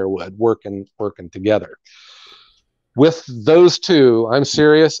and firewood working together. With those two, I'm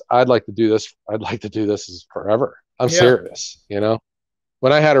serious. I'd like to do this forever. I'm serious.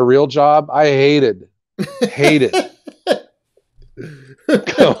 When I had a real job, I hated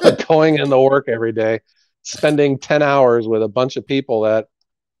going into work every day, spending 10 hours with a bunch of people that,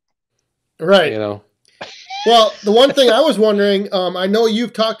 right. Well, the one thing I was wondering, I know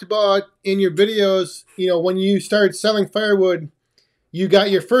you've talked about in your videos, when you started selling firewood, you got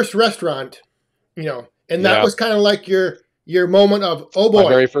your first restaurant, and that was kind of like your moment of, oh boy. My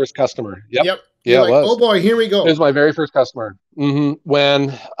very first customer. Yep. Yeah, it was. Oh boy, here we go. It was my very first customer. Mm-hmm.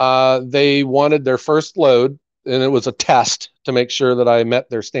 When they wanted their first load, and it was a test to make sure that I met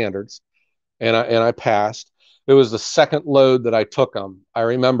their standards, and I passed. It was the second load that I took them. I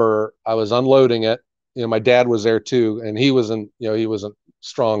remember I was unloading it. My dad was there too, and he wasn't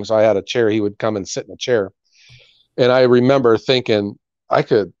strong, so I had a chair. He would come and sit in a chair, and I remember thinking,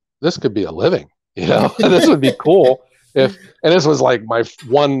 this could be a living. This would be cool and this was like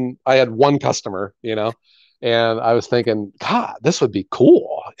I had one customer, and I was thinking, God, this would be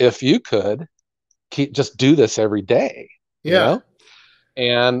cool if you could just do this every day.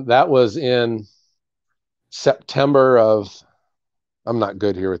 And that was in September of, I'm not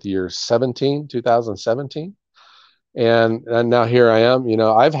good here with years, 2017. And now here I am,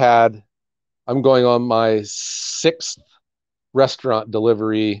 I'm going on my 6th restaurant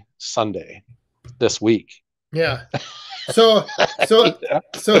delivery Sunday this week. Yeah. So Be that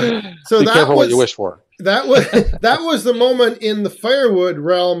careful was what you wish for. That was the moment in the firewood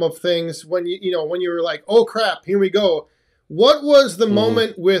realm of things when when you were like, oh crap, here we go. What was the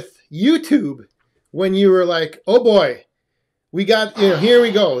moment with YouTube when you were like, oh boy, we got, here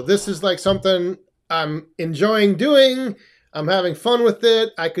we go. This is like something I'm enjoying doing. I'm having fun with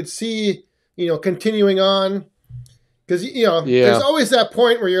it. I could see, continuing on. Because, there's always that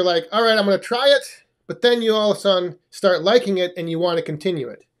point where you're like, all right, I'm going to try it. But then you all of a sudden start liking it and you want to continue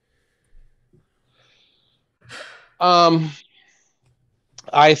it. Um,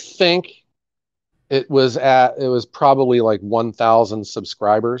 I think it was probably like 1,000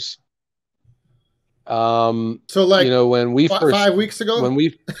 subscribers. So You like know, when we first, 5 weeks ago. when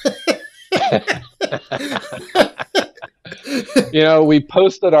we, you know, we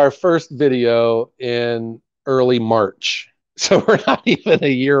posted our first video in early March. So we're not even a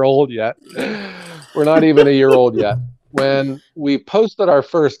year old yet. We're not even a year old yet. When we posted our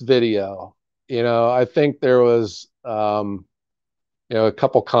first video, you know, I think there was, you know, a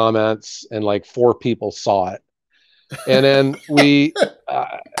couple comments and like four people saw it. And then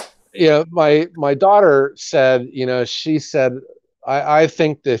uh, you know, my daughter said, you know, she said, I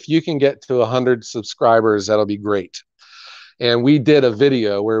think that if you can get to 100 subscribers, that'll be great. And we did a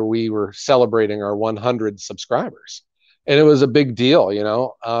video where we were celebrating our 100 subscribers, and it was a big deal, you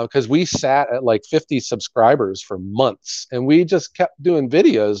know, because we sat at like 50 subscribers for months, and we just kept doing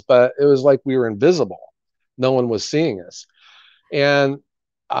videos, but it was like we were invisible. No one was seeing us. And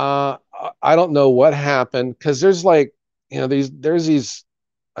uh, I don't know what happened, because there's like, you know, there's these,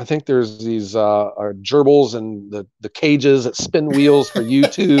 I think there's these gerbils and the cages that spin wheels for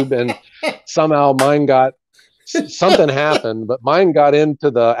YouTube, and somehow mine got, something happened, but mine got into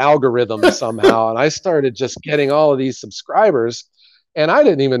the algorithm somehow, and I started just getting all of these subscribers, and I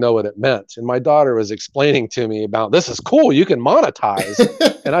didn't even know what it meant. And my daughter was explaining to me about, this is cool, you can monetize.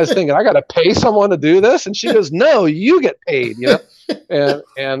 And I was thinking, I got to pay someone to do this, and she goes, no, you get paid, you know.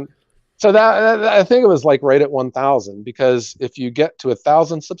 And so that I think it was like right at 1,000, because if you get to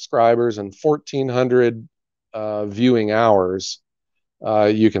 1,000 subscribers and 1,400 viewing hours,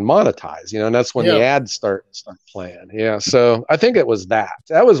 you can monetize, you know, and that's when the Yeah. ads start playing. Yeah. So I think it was that.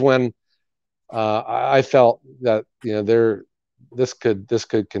 That was when I felt that, you know, this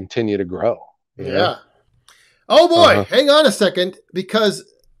could continue to grow. You know. Yeah. Oh boy, Uh-huh. hang on a second, because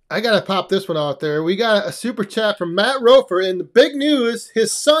I gotta pop this one out there. We got a super chat from Matt Rofer, and the big news: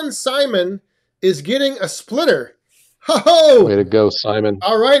 his son Simon is getting a splitter. Ho Way ho! to go, Simon.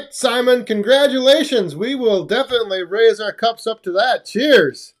 All right, Simon, congratulations. We will definitely raise our cups up to that.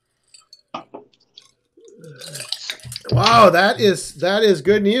 Cheers. Wow, that is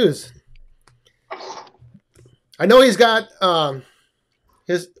good news. I know he's got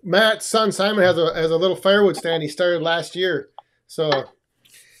his Matt's son Simon has a little firewood stand he started last year. So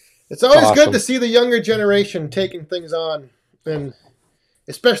it's always good to Awesome. see the younger generation taking things on, and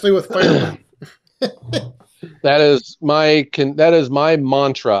especially with firewood. That is my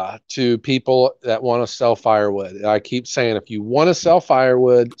mantra to people that want to sell firewood. I keep saying, if you want to sell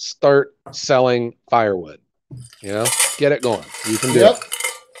firewood, start selling firewood. You know, get it going. You can do it.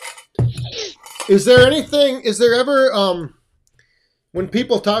 Yep. Is there anything? Is there ever when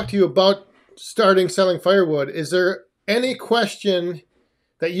people talk to you about starting selling firewood? Is there any question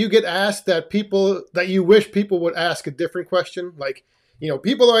that you get asked that you wish people would ask a different question? Like,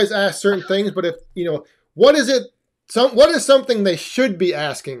 people always ask certain things, but if what is it? What is something they should be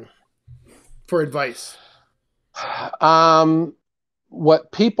asking for advice?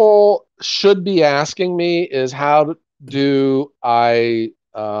 What people should be asking me is, how do I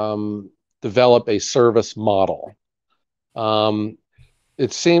develop a service model?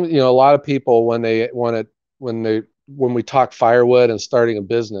 It seems, you know, a lot of people, when they want to, when we talk firewood and starting a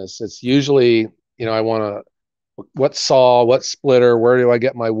business, it's usually, you know, I want to, what saw, what splitter, where do I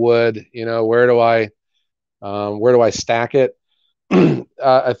get my wood, you know, where do I stack it?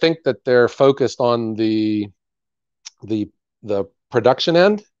 I think that they're focused on the the production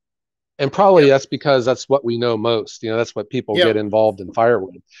end, and probably Yep. that's because that's what we know most. You know, that's what people get Yep. involved in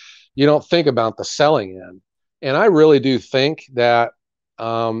firewood. You don't think about the selling end, and I really do think that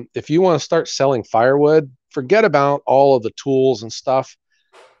if you want to start selling firewood, forget about all of the tools and stuff.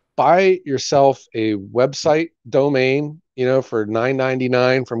 Buy yourself a website domain, you know, for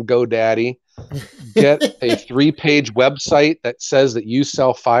 $9.99 from GoDaddy. Get a 3-page website that says that you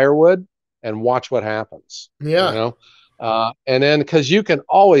sell firewood, and watch what happens. You Yeah. know, and then, because you can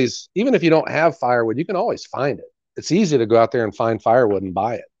always, even if you don't have firewood, you can always find it. It's easy to go out there and find firewood and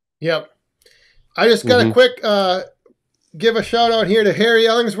buy it. Yep. I just got a Mm-hmm. quick give a shout out here to Harry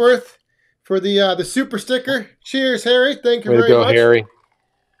Ellingsworth for the super sticker. Cheers, Harry. Thank you Way to very go, much. Harry.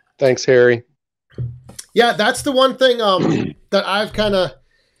 Thanks, Harry. Yeah, that's the one thing that I've kind of,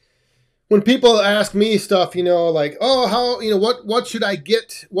 when people ask me stuff, like, oh, how, what should I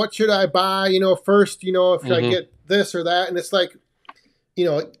get? What should I buy? First, should I Mm-hmm. get this or that? And it's like, you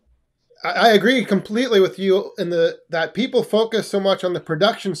know, I agree completely with you in that people focus so much on the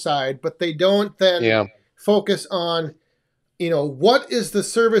production side, but they don't then Yeah. focus on, what is the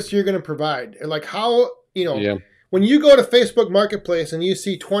service you're going to provide? Like how, Yeah. when you go to Facebook Marketplace and you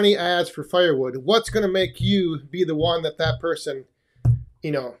see 20 ads for firewood, what's going to make you be the one that person,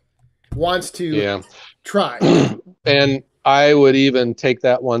 wants to Yeah. try? And I would even take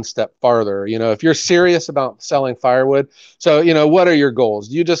that one step farther. If you're serious about selling firewood, so, what are your goals?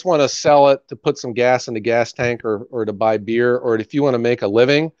 Do you just want to sell it to put some gas in the gas tank or to buy beer? Or if you want to make a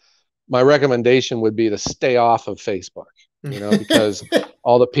living, my recommendation would be to stay off of Facebook, because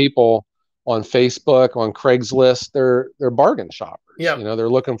all the people on Facebook, on Craigslist, they're bargain shoppers. Yeah. They're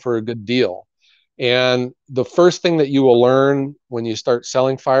looking for a good deal. And the first thing that you will learn when you start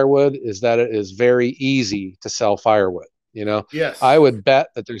selling firewood is that it is very easy to sell firewood. Yes. I would bet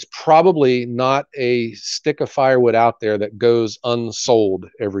that there's probably not a stick of firewood out there that goes unsold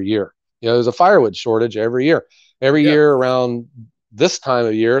every year. There's a firewood shortage every year. Every year around this time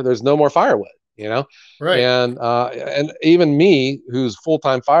of year, there's no more firewood, Right. And even me, who's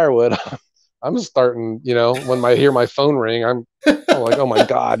full-time firewood, I'm starting, when I hear my phone ring, I'm like, oh my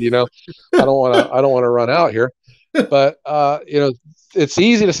God, I don't want to run out here. But it's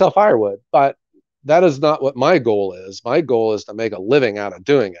easy to sell firewood, but that is not what my goal is. My goal is to make a living out of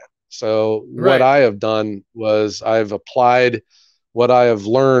doing it. So what I have done was I've applied what I have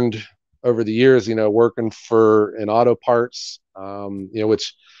learned over the years, working in auto parts,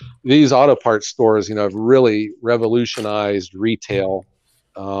 which these auto parts stores, have really revolutionized retail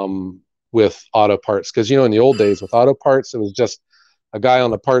with auto parts. Because, in the old days with auto parts, it was just a guy on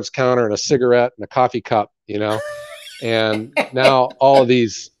the parts counter and a cigarette and a coffee cup, and now all of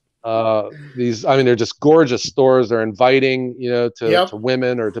these, they're just gorgeous stores. They're inviting, to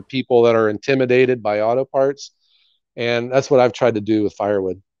women or to people that are intimidated by auto parts. And that's what I've tried to do with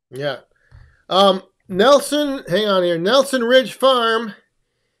firewood. Yeah. Nelson, hang on here. Nelson Ridge Farm.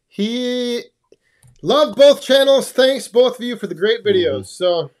 He loved both channels. Thanks, both of you, for the great videos.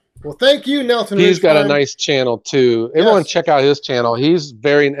 So, well, thank you, Nelson Ridge Farm. He's got a nice channel too. Everyone check out his channel. He's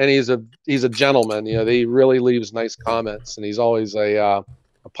he's a gentleman. He really leaves nice comments, and he's always a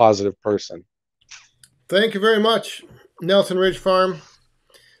positive person. Thank you very much, Nelson Ridge Farm.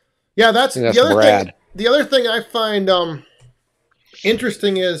 Yeah, that's the other Brad. thing. The other thing I find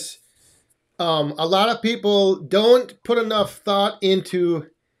interesting is a lot of people don't put enough thought into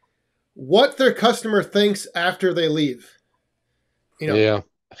what their customer thinks after they leave. Yeah.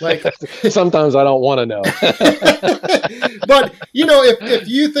 Like sometimes I don't want to know. But if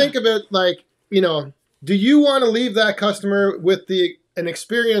you think of it like, do you want to leave that customer with an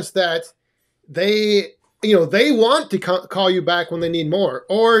experience that they want to call you back when they need more,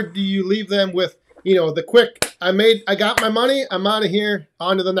 or do you leave them with the quick, I got my money, I'm out of here,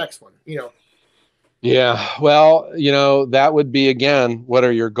 on to the next one? Yeah, well, that would be, again, what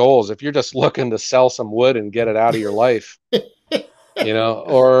are your goals? If you're just looking to sell some wood and get it out of your life,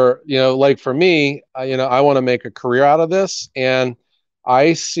 or, like for me, I want to make a career out of this. And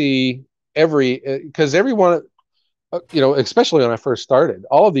I see because everyone, especially when I first started,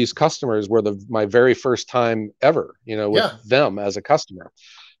 all of these customers were my very first time ever, with them as a customer.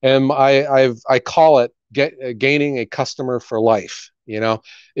 And I call it gaining a customer for life.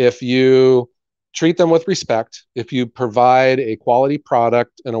 If you treat them with respect, if you provide a quality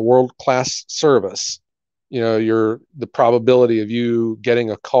product and a world-class service, the probability of you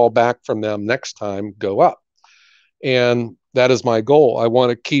getting a call back from them next time go up. And that is my goal. I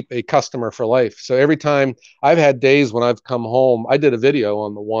want to keep a customer for life. So every time, I've had days when I've come home, I did a video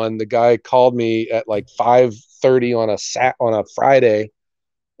on the guy called me at like 5:30 on a Friday,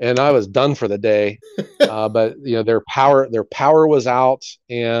 and I was done for the day. But their power was out,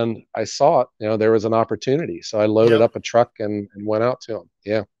 and I saw it. There was an opportunity, so I loaded up a truck and went out to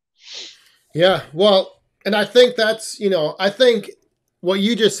them. Yeah. Well, and I think that's I think what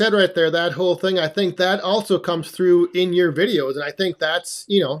you just said right there, that whole thing, I think that also comes through in your videos, and I think that's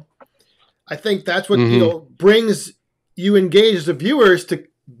I think that's what brings you engaged as viewers to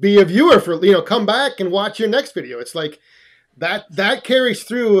be a viewer for come back and watch your next video. It's like that carries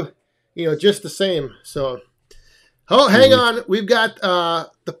through just the same. So hang on, we've got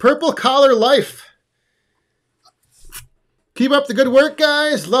the Purple Collar Life. Keep up the good work,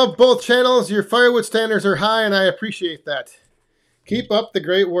 guys. Love both channels. Your firewood standards are high, and I appreciate that. Keep up the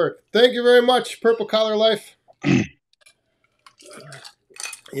great work. Thank you very much, Purple Collar Life.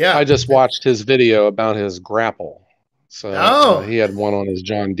 Yeah. I just watched his video about his grapple. So he had one on his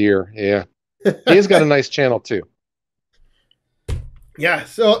John Deere. Yeah. He's got a nice channel too. Yeah.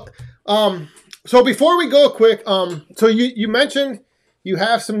 So before we go quick, so you mentioned you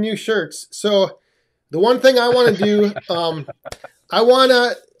have some new shirts. So the one thing I want to do, I want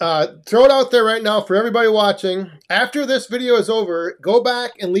to throw it out there right now for everybody watching. After this video is over, go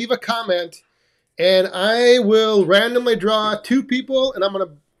back and leave a comment and I will randomly draw two people, and I'm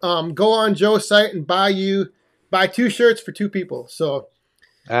gonna go on Joe's site and buy two shirts for two people. So,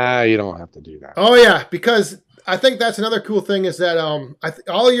 You don't have to do that. oh yeah, because I think that's another cool thing is that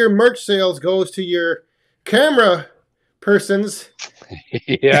all your merch sales goes to your camera person's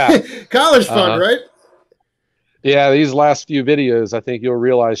Yeah. college fund, Uh-huh. right? Yeah, these last few videos, I think you'll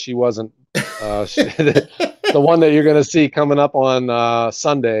realize she wasn't the one that you're going to see coming up on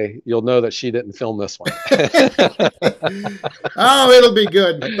Sunday. You'll know that she didn't film this one. Oh, it'll be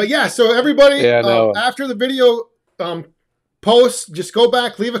good. But yeah, so everybody, Yeah, no. after the video posts, just go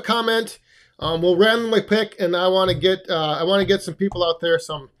back, leave a comment. We'll randomly pick, and I want to get some people out there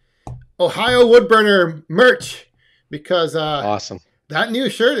some Ohio Woodburner merch because Awesome. that new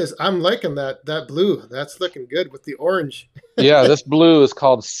shirt I'm liking that blue. That's looking good with the orange. Yeah, this blue is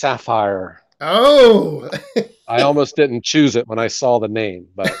called Sapphire. Oh, I almost didn't choose it when I saw the name,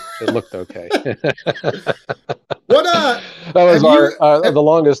 but it looked okay. what That was have you? the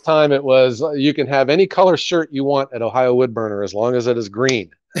longest time. It was you can have any color shirt you want at Ohio Woodburner as long as it is green.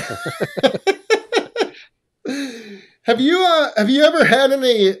 Have you ever had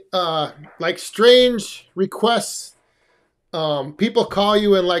any like strange requests? People call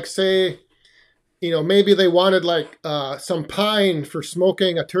you and like say, maybe they wanted like some pine for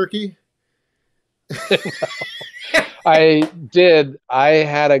smoking a turkey. I did. I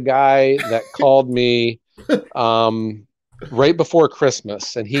had a guy that called me right before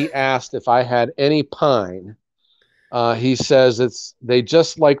Christmas, and he asked if I had any pine. He says they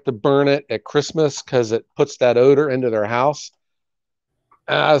just like to burn it at Christmas because it puts that odor into their house.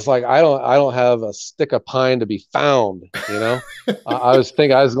 And I was like, I don't have a stick of pine to be found. I was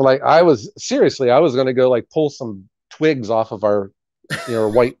thinking, I was seriously, I was going to go like pull some twigs off of our,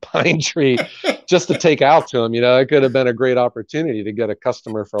 white pine tree just to take out to him. It could have been a great opportunity to get a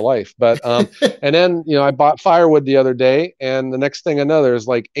customer for life. But, and then, I bought firewood the other day, and the next thing I know, there's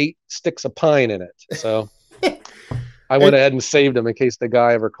like 8 sticks of pine in it. So I went and, ahead and saved him in case the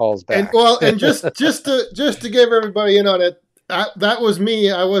guy ever calls back. and just to give everybody in on it, that was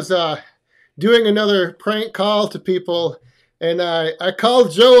me. I was doing another prank call to people, and I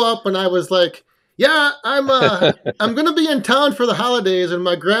called Joe up, and I was like, "Yeah, I'm gonna be in town for the holidays, and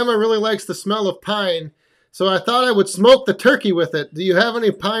my grandma really likes the smell of pine, so I thought I would smoke the turkey with it. Do you have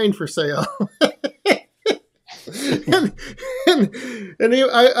any pine for sale?" and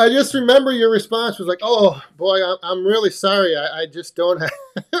I just remember your response was like, "Oh boy, I'm really sorry. I just don't have."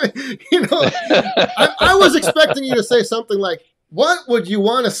 I was expecting you to say something like, "What would you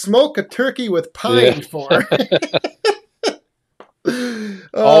want to smoke a turkey with pine for?"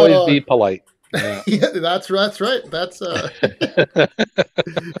 Always be polite. Yeah. Yeah, that's right. That's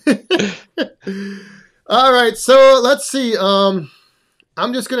all right. So let's see. I'm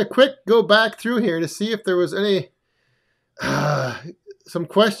just gonna quick go back through here to see if there was any some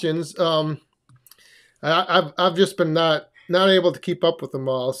questions. I've just been not able to keep up with them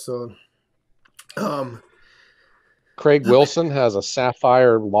all. So, Craig Wilson has a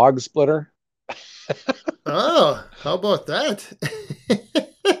sapphire log splitter. Oh, how about that?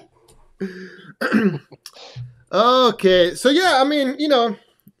 Okay, so yeah, I mean,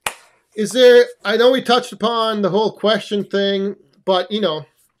 is there? I know we touched upon the whole question thing, but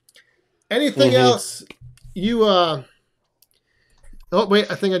anything else you? Oh wait,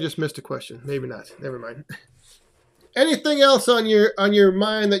 I think I just missed a question. Maybe not. Never mind. Anything else on your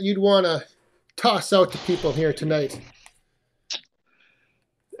mind that you'd want to toss out to people here tonight?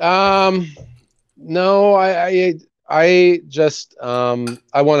 No, I just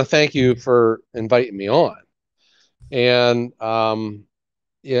I want to thank you for inviting me on, and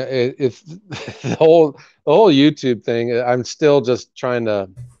yeah, it's the whole YouTube thing. I'm still just trying to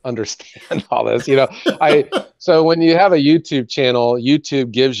understand all this. So when you have a YouTube channel,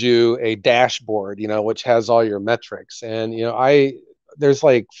 YouTube gives you a dashboard, which has all your metrics, and there's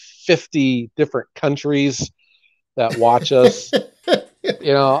like 50 different countries that watch us.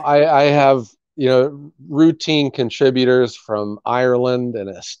 I have routine contributors from Ireland and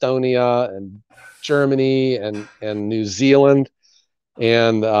Estonia and Germany and New Zealand,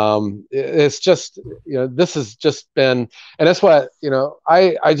 and it's just this has just been, and that's what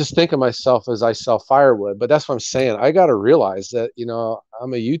I just think of myself as I sell firewood, but that's what I'm saying. I got to realize that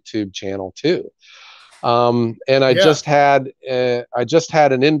I'm a YouTube channel too. And I Yeah. just had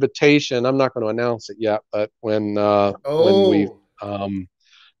an invitation. I'm not going to announce it yet, but when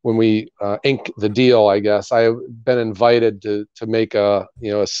we ink the deal, I guess I've been invited to make a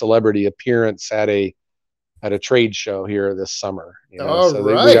celebrity appearance at a trade show here this summer. All So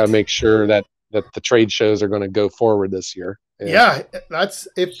we got to right. make sure that that the trade shows are going to go forward this year. Yeah, that's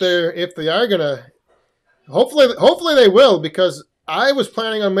if they are gonna. Hopefully they will, because I was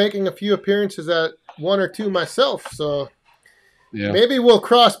planning on making a few appearances at one or two myself. So maybe we'll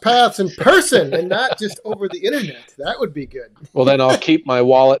cross paths in person and not just over the internet. That would be good. Well, then I'll keep my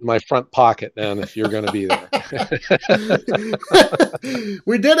wallet in my front pocket then if you're going to be there.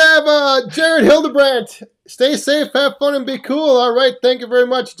 We did have Jared Hildebrandt. Stay safe, have fun, and be cool. All right, thank you very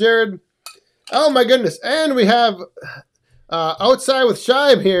much, Jared. Oh my goodness, and we have Outside with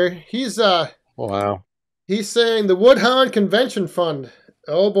Shibe here. He's wow. He's saying the Woodhound Convention Fund.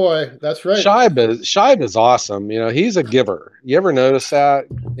 Oh boy, that's right. Shibe is awesome. You know, he's a giver. You ever notice that?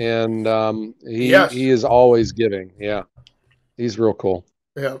 And he is always giving. Yeah, he's real cool.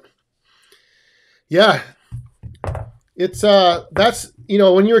 Yeah. It's that's, you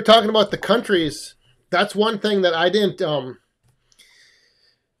know, when you were talking about the countries, that's one thing that I didn't I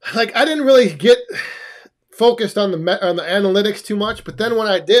didn't really get focused on the analytics too much, but then when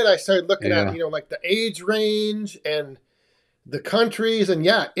I did, I started looking at, you know, like the age range and the countries, and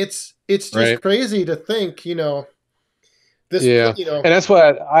it's just crazy to think, you know, this, you know, and that's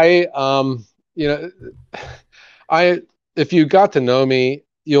what you know, if you got to know me,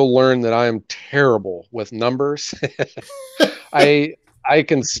 you'll learn that I am terrible with numbers. I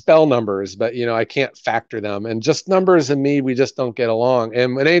can spell numbers, but you know, I can't factor them, and just numbers and me, we just don't get along.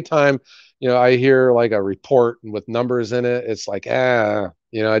 And at any time, you know, I hear like a report with numbers in it, it's like, you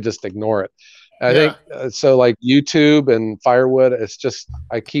know, I just ignore it. I think so. Like YouTube and Firewood, it's just,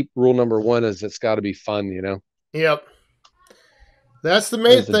 I keep rule number one is it's got to be fun, you know. Yep, that's the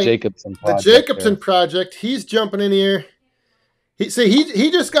main thing. The Jacobson project. He's jumping in here. He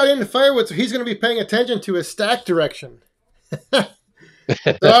just got into Firewood, so he's going to be paying attention to his stack direction.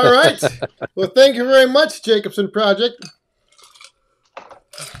 All right. Well, thank you very much, Jacobson project.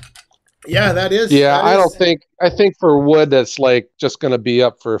 Yeah, that is. Yeah, I think for wood that's like just going to be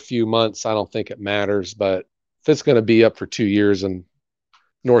up for a few months, I don't think it matters. But if it's going to be up for 2 years and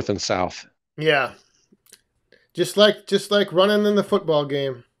north and south. Yeah. Just like running in the football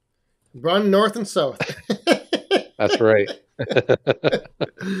game. Run north and south. That's right.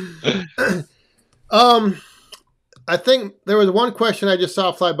 I think there was one question I just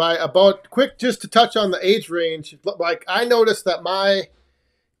saw fly by about just to touch on the age range. Like, I noticed that my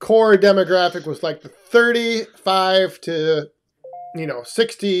core demographic was like the 35 to, you know,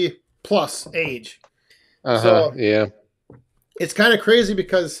 60 plus age. So yeah, it's kind of crazy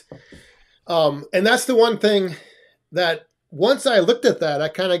because, and that's the one thing that once I looked at that, I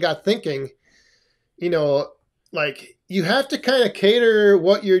kind of got thinking, you know, like you have to kind of cater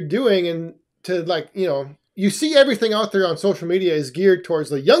what you're doing, and to, like, you know, you see everything out there on social media is geared towards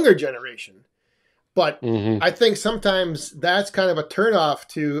the younger generation. But I think sometimes that's kind of a turnoff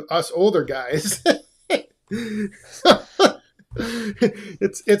to us older guys.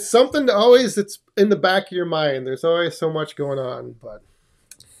 It's something to always, it's in the back of your mind. There's always so much going on. But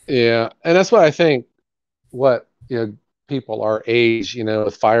yeah, and that's what I think. What, you know, people our age, you know,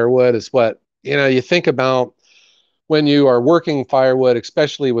 with Firewood is what, you know, you think about when you are working Firewood,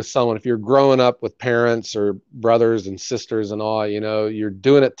 especially with someone, if you're growing up with parents or brothers and sisters and all, you know, you're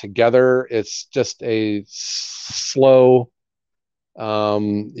doing it together. It's just a slow, you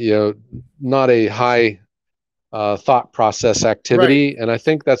know, not a high thought process activity. Right. And I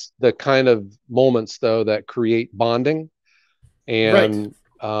think that's the kind of moments, though, that create bonding. And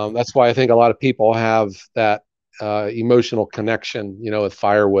that's why I think a lot of people have that emotional connection, you know, with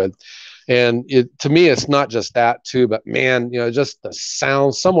Firewood. And to me, it's not just that too, but man, you know, just the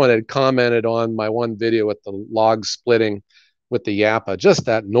sound. Someone had commented on my one video with the log splitting with the Yappa, just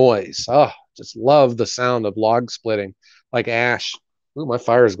that noise. Oh, just love the sound of log splitting, like ash. Ooh, my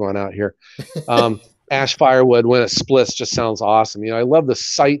fire is going out here. Ash firewood, when it splits, just sounds awesome. You know, I love the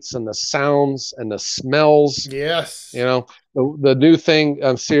sights and the sounds and the smells. Yes. You know, the new thing,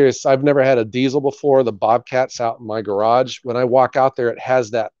 I'm serious. I've never had a diesel before. The Bobcat's out in my garage. When I walk out there, it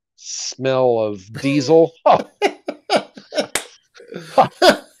has that smell of diesel. Oh,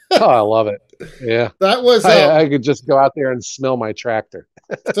 I love it. Yeah, that was I could just go out there and smell my tractor.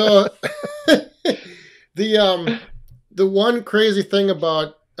 So the one crazy thing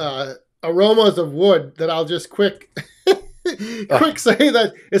about aromas of wood that I'll just quick say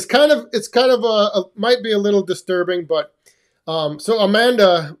that it's kind of might be a little disturbing, but so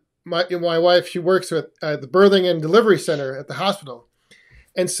Amanda, my wife, she works with the birthing and delivery center at the hospital.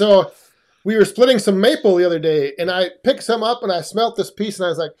 And so we were splitting some maple the other day, and I picked some up and I smelled this piece, and I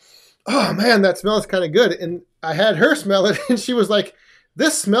was like, oh man, that smells kind of good. And I had her smell it, and she was like,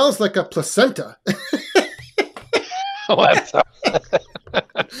 this smells like a placenta. What?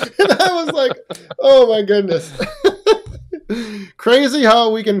 And I was like, oh my goodness. Crazy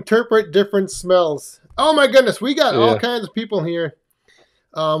how we can interpret different smells. Oh my goodness, we got all Yeah. kinds of people here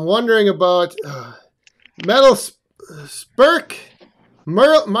wondering about Metal Spurk,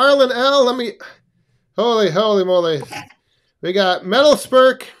 Marlon L. Let me, holy moly. We got Metal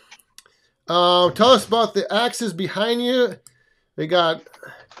Spurk. Tell us about the axes behind you. We got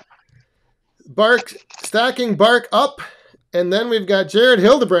Bark, stacking Bark up. And then we've got Jared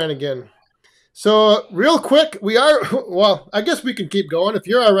Hildebrand again. So real quick, well, I guess we can keep going if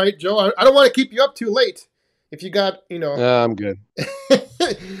you're all right, Joe. I don't want to keep you up too late. If you got, I'm good.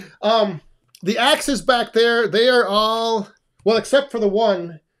 The axes back there, they are all, well, except for the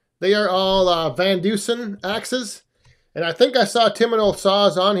one, they are all Van Dusen axes. And I think I saw Timino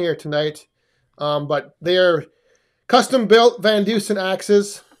saws on here tonight. But they are custom built Van Dusen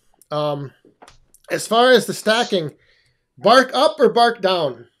axes. As far as the stacking, bark up or bark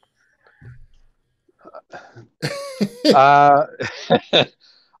down?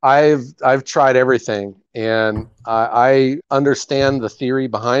 I've tried everything, and I understand the theory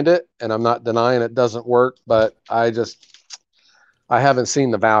behind it, and I'm not denying it doesn't work, but I haven't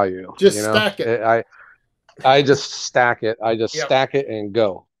seen the value. Just stack it. I just stack it. I just Yep. stack it and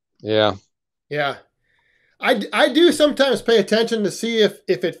go. Yeah. Yeah. I do sometimes pay attention to see if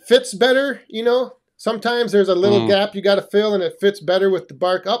it fits better, Sometimes there's a little gap you got to fill, and it fits better with the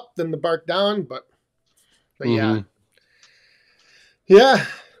bark up than the bark down, but yeah. Yeah.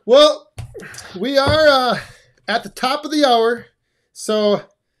 Well, we are at the top of the hour. So,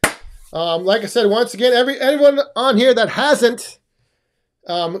 like I said, once again, everyone on here that hasn't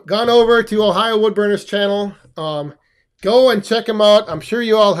gone over to Ohio Woodburners channel, go and check them out. I'm sure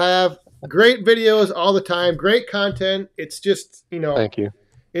you all have great videos all the time, great content. It's just, Thank you.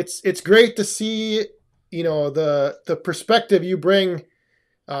 It's great to see, the perspective you bring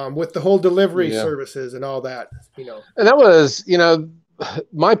with the whole delivery services and all that, And that was,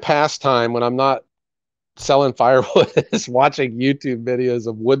 my pastime when I'm not selling firewood is watching YouTube videos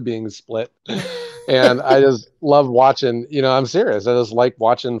of wood being split. And I just love watching, I'm serious. I just like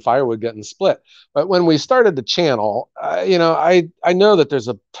watching firewood getting split. But when we started the channel, I know that there's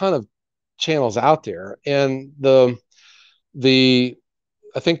a ton of channels out there, and I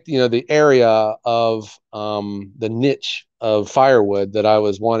think, the area of the niche of firewood that I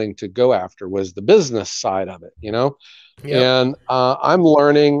was wanting to go after was the business side of it, Yep. And I'm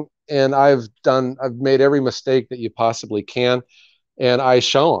learning, and I've made every mistake that you possibly can. And I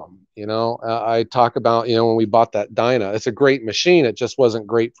show them, I talk about, when we bought that Dyna, it's a great machine. It just wasn't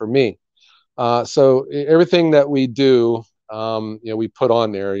great for me. So everything that we do, we put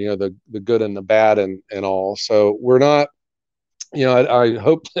on there, the good and the bad and all. So we're not, I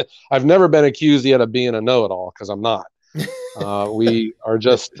hope I've never been accused yet of being a know-it-all, because I'm not. We are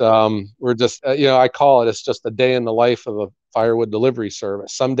just, we're just, I call it's just a day in the life of a firewood delivery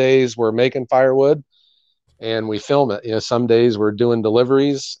service. Some days we're making firewood and we film it. Some days we're doing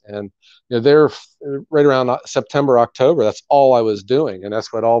deliveries, and they're right around September, October. That's all I was doing, and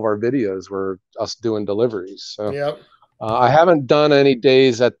that's what all of our videos were, us doing deliveries. So yep. I haven't done any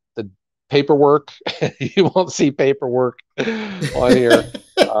days at the paperwork. You won't see paperwork on here.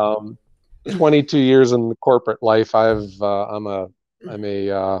 22 years in the corporate life. I'm a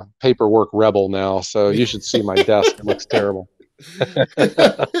paperwork rebel now. So you should see my desk. It looks terrible.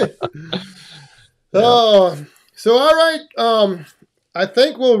 Oh, so all right. I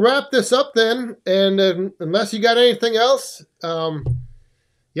think we'll wrap this up then. And unless you got anything else,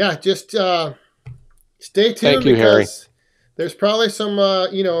 just stay tuned. Thank you, Harry. There's probably some,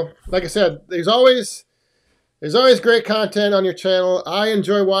 like I said, there's always great content on your channel. I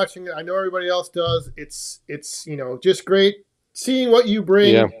enjoy watching it. I know everybody else does. It's just great seeing what you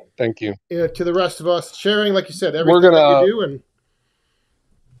bring. Yeah, thank you. To the rest of us, sharing, like you said, everything that you do. And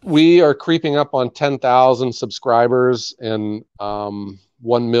we are creeping up on 10,000 subscribers and 1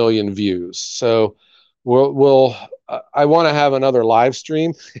 million views. So I want to have another live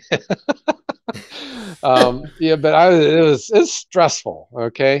stream. But it's stressful.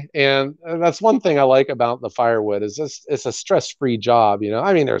 Okay. And that's one thing I like about the firewood is it's a stress-free job.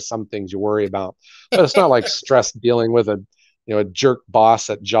 There's some things you worry about, but it's not like stress dealing with a jerk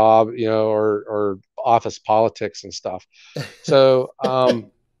boss at job, or office politics and stuff. So,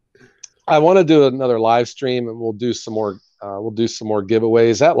 I want to do another live stream, and we'll do some more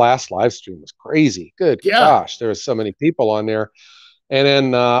giveaways. That last live stream was crazy. Good gosh, there were so many people on there. And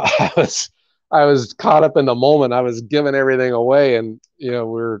then I was caught up in the moment. I was giving everything away, and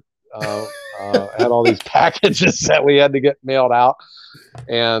had all these packages that we had to get mailed out,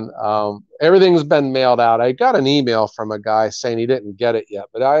 and everything's been mailed out. I got an email from a guy saying he didn't get it yet,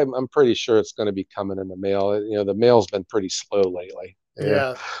 but I'm pretty sure it's going to be coming in the mail. You know, the mail's been pretty slow lately.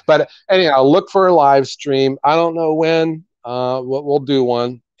 Yeah. But anyhow, look for a live stream. I don't know when. We'll do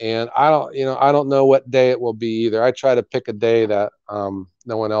one, and I don't know what day it will be either. I try to pick a day that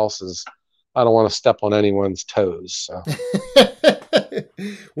no one else is. I don't want to step on anyone's toes. So.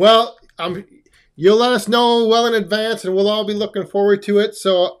 Well, you'll let us know well in advance, and we'll all be looking forward to it.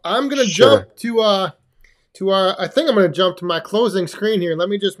 So I'm going to jump to our. I think I'm going to jump to my closing screen here. Let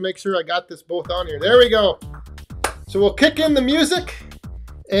me just make sure I got this both on here. There we go. So we'll kick in the music,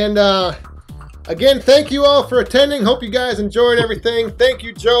 and again, thank you all for attending. Hope you guys enjoyed everything. Thank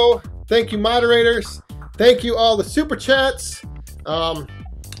you, Joe. Thank you, moderators. Thank you, all the super chats.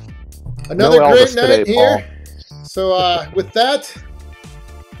 Another great night today, here. Paul. So with that,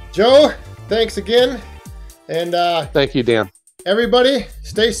 Joe, thanks again. And thank you, Dan. Everybody,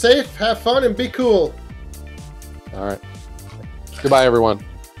 stay safe, have fun, and be cool. All right. Goodbye, everyone.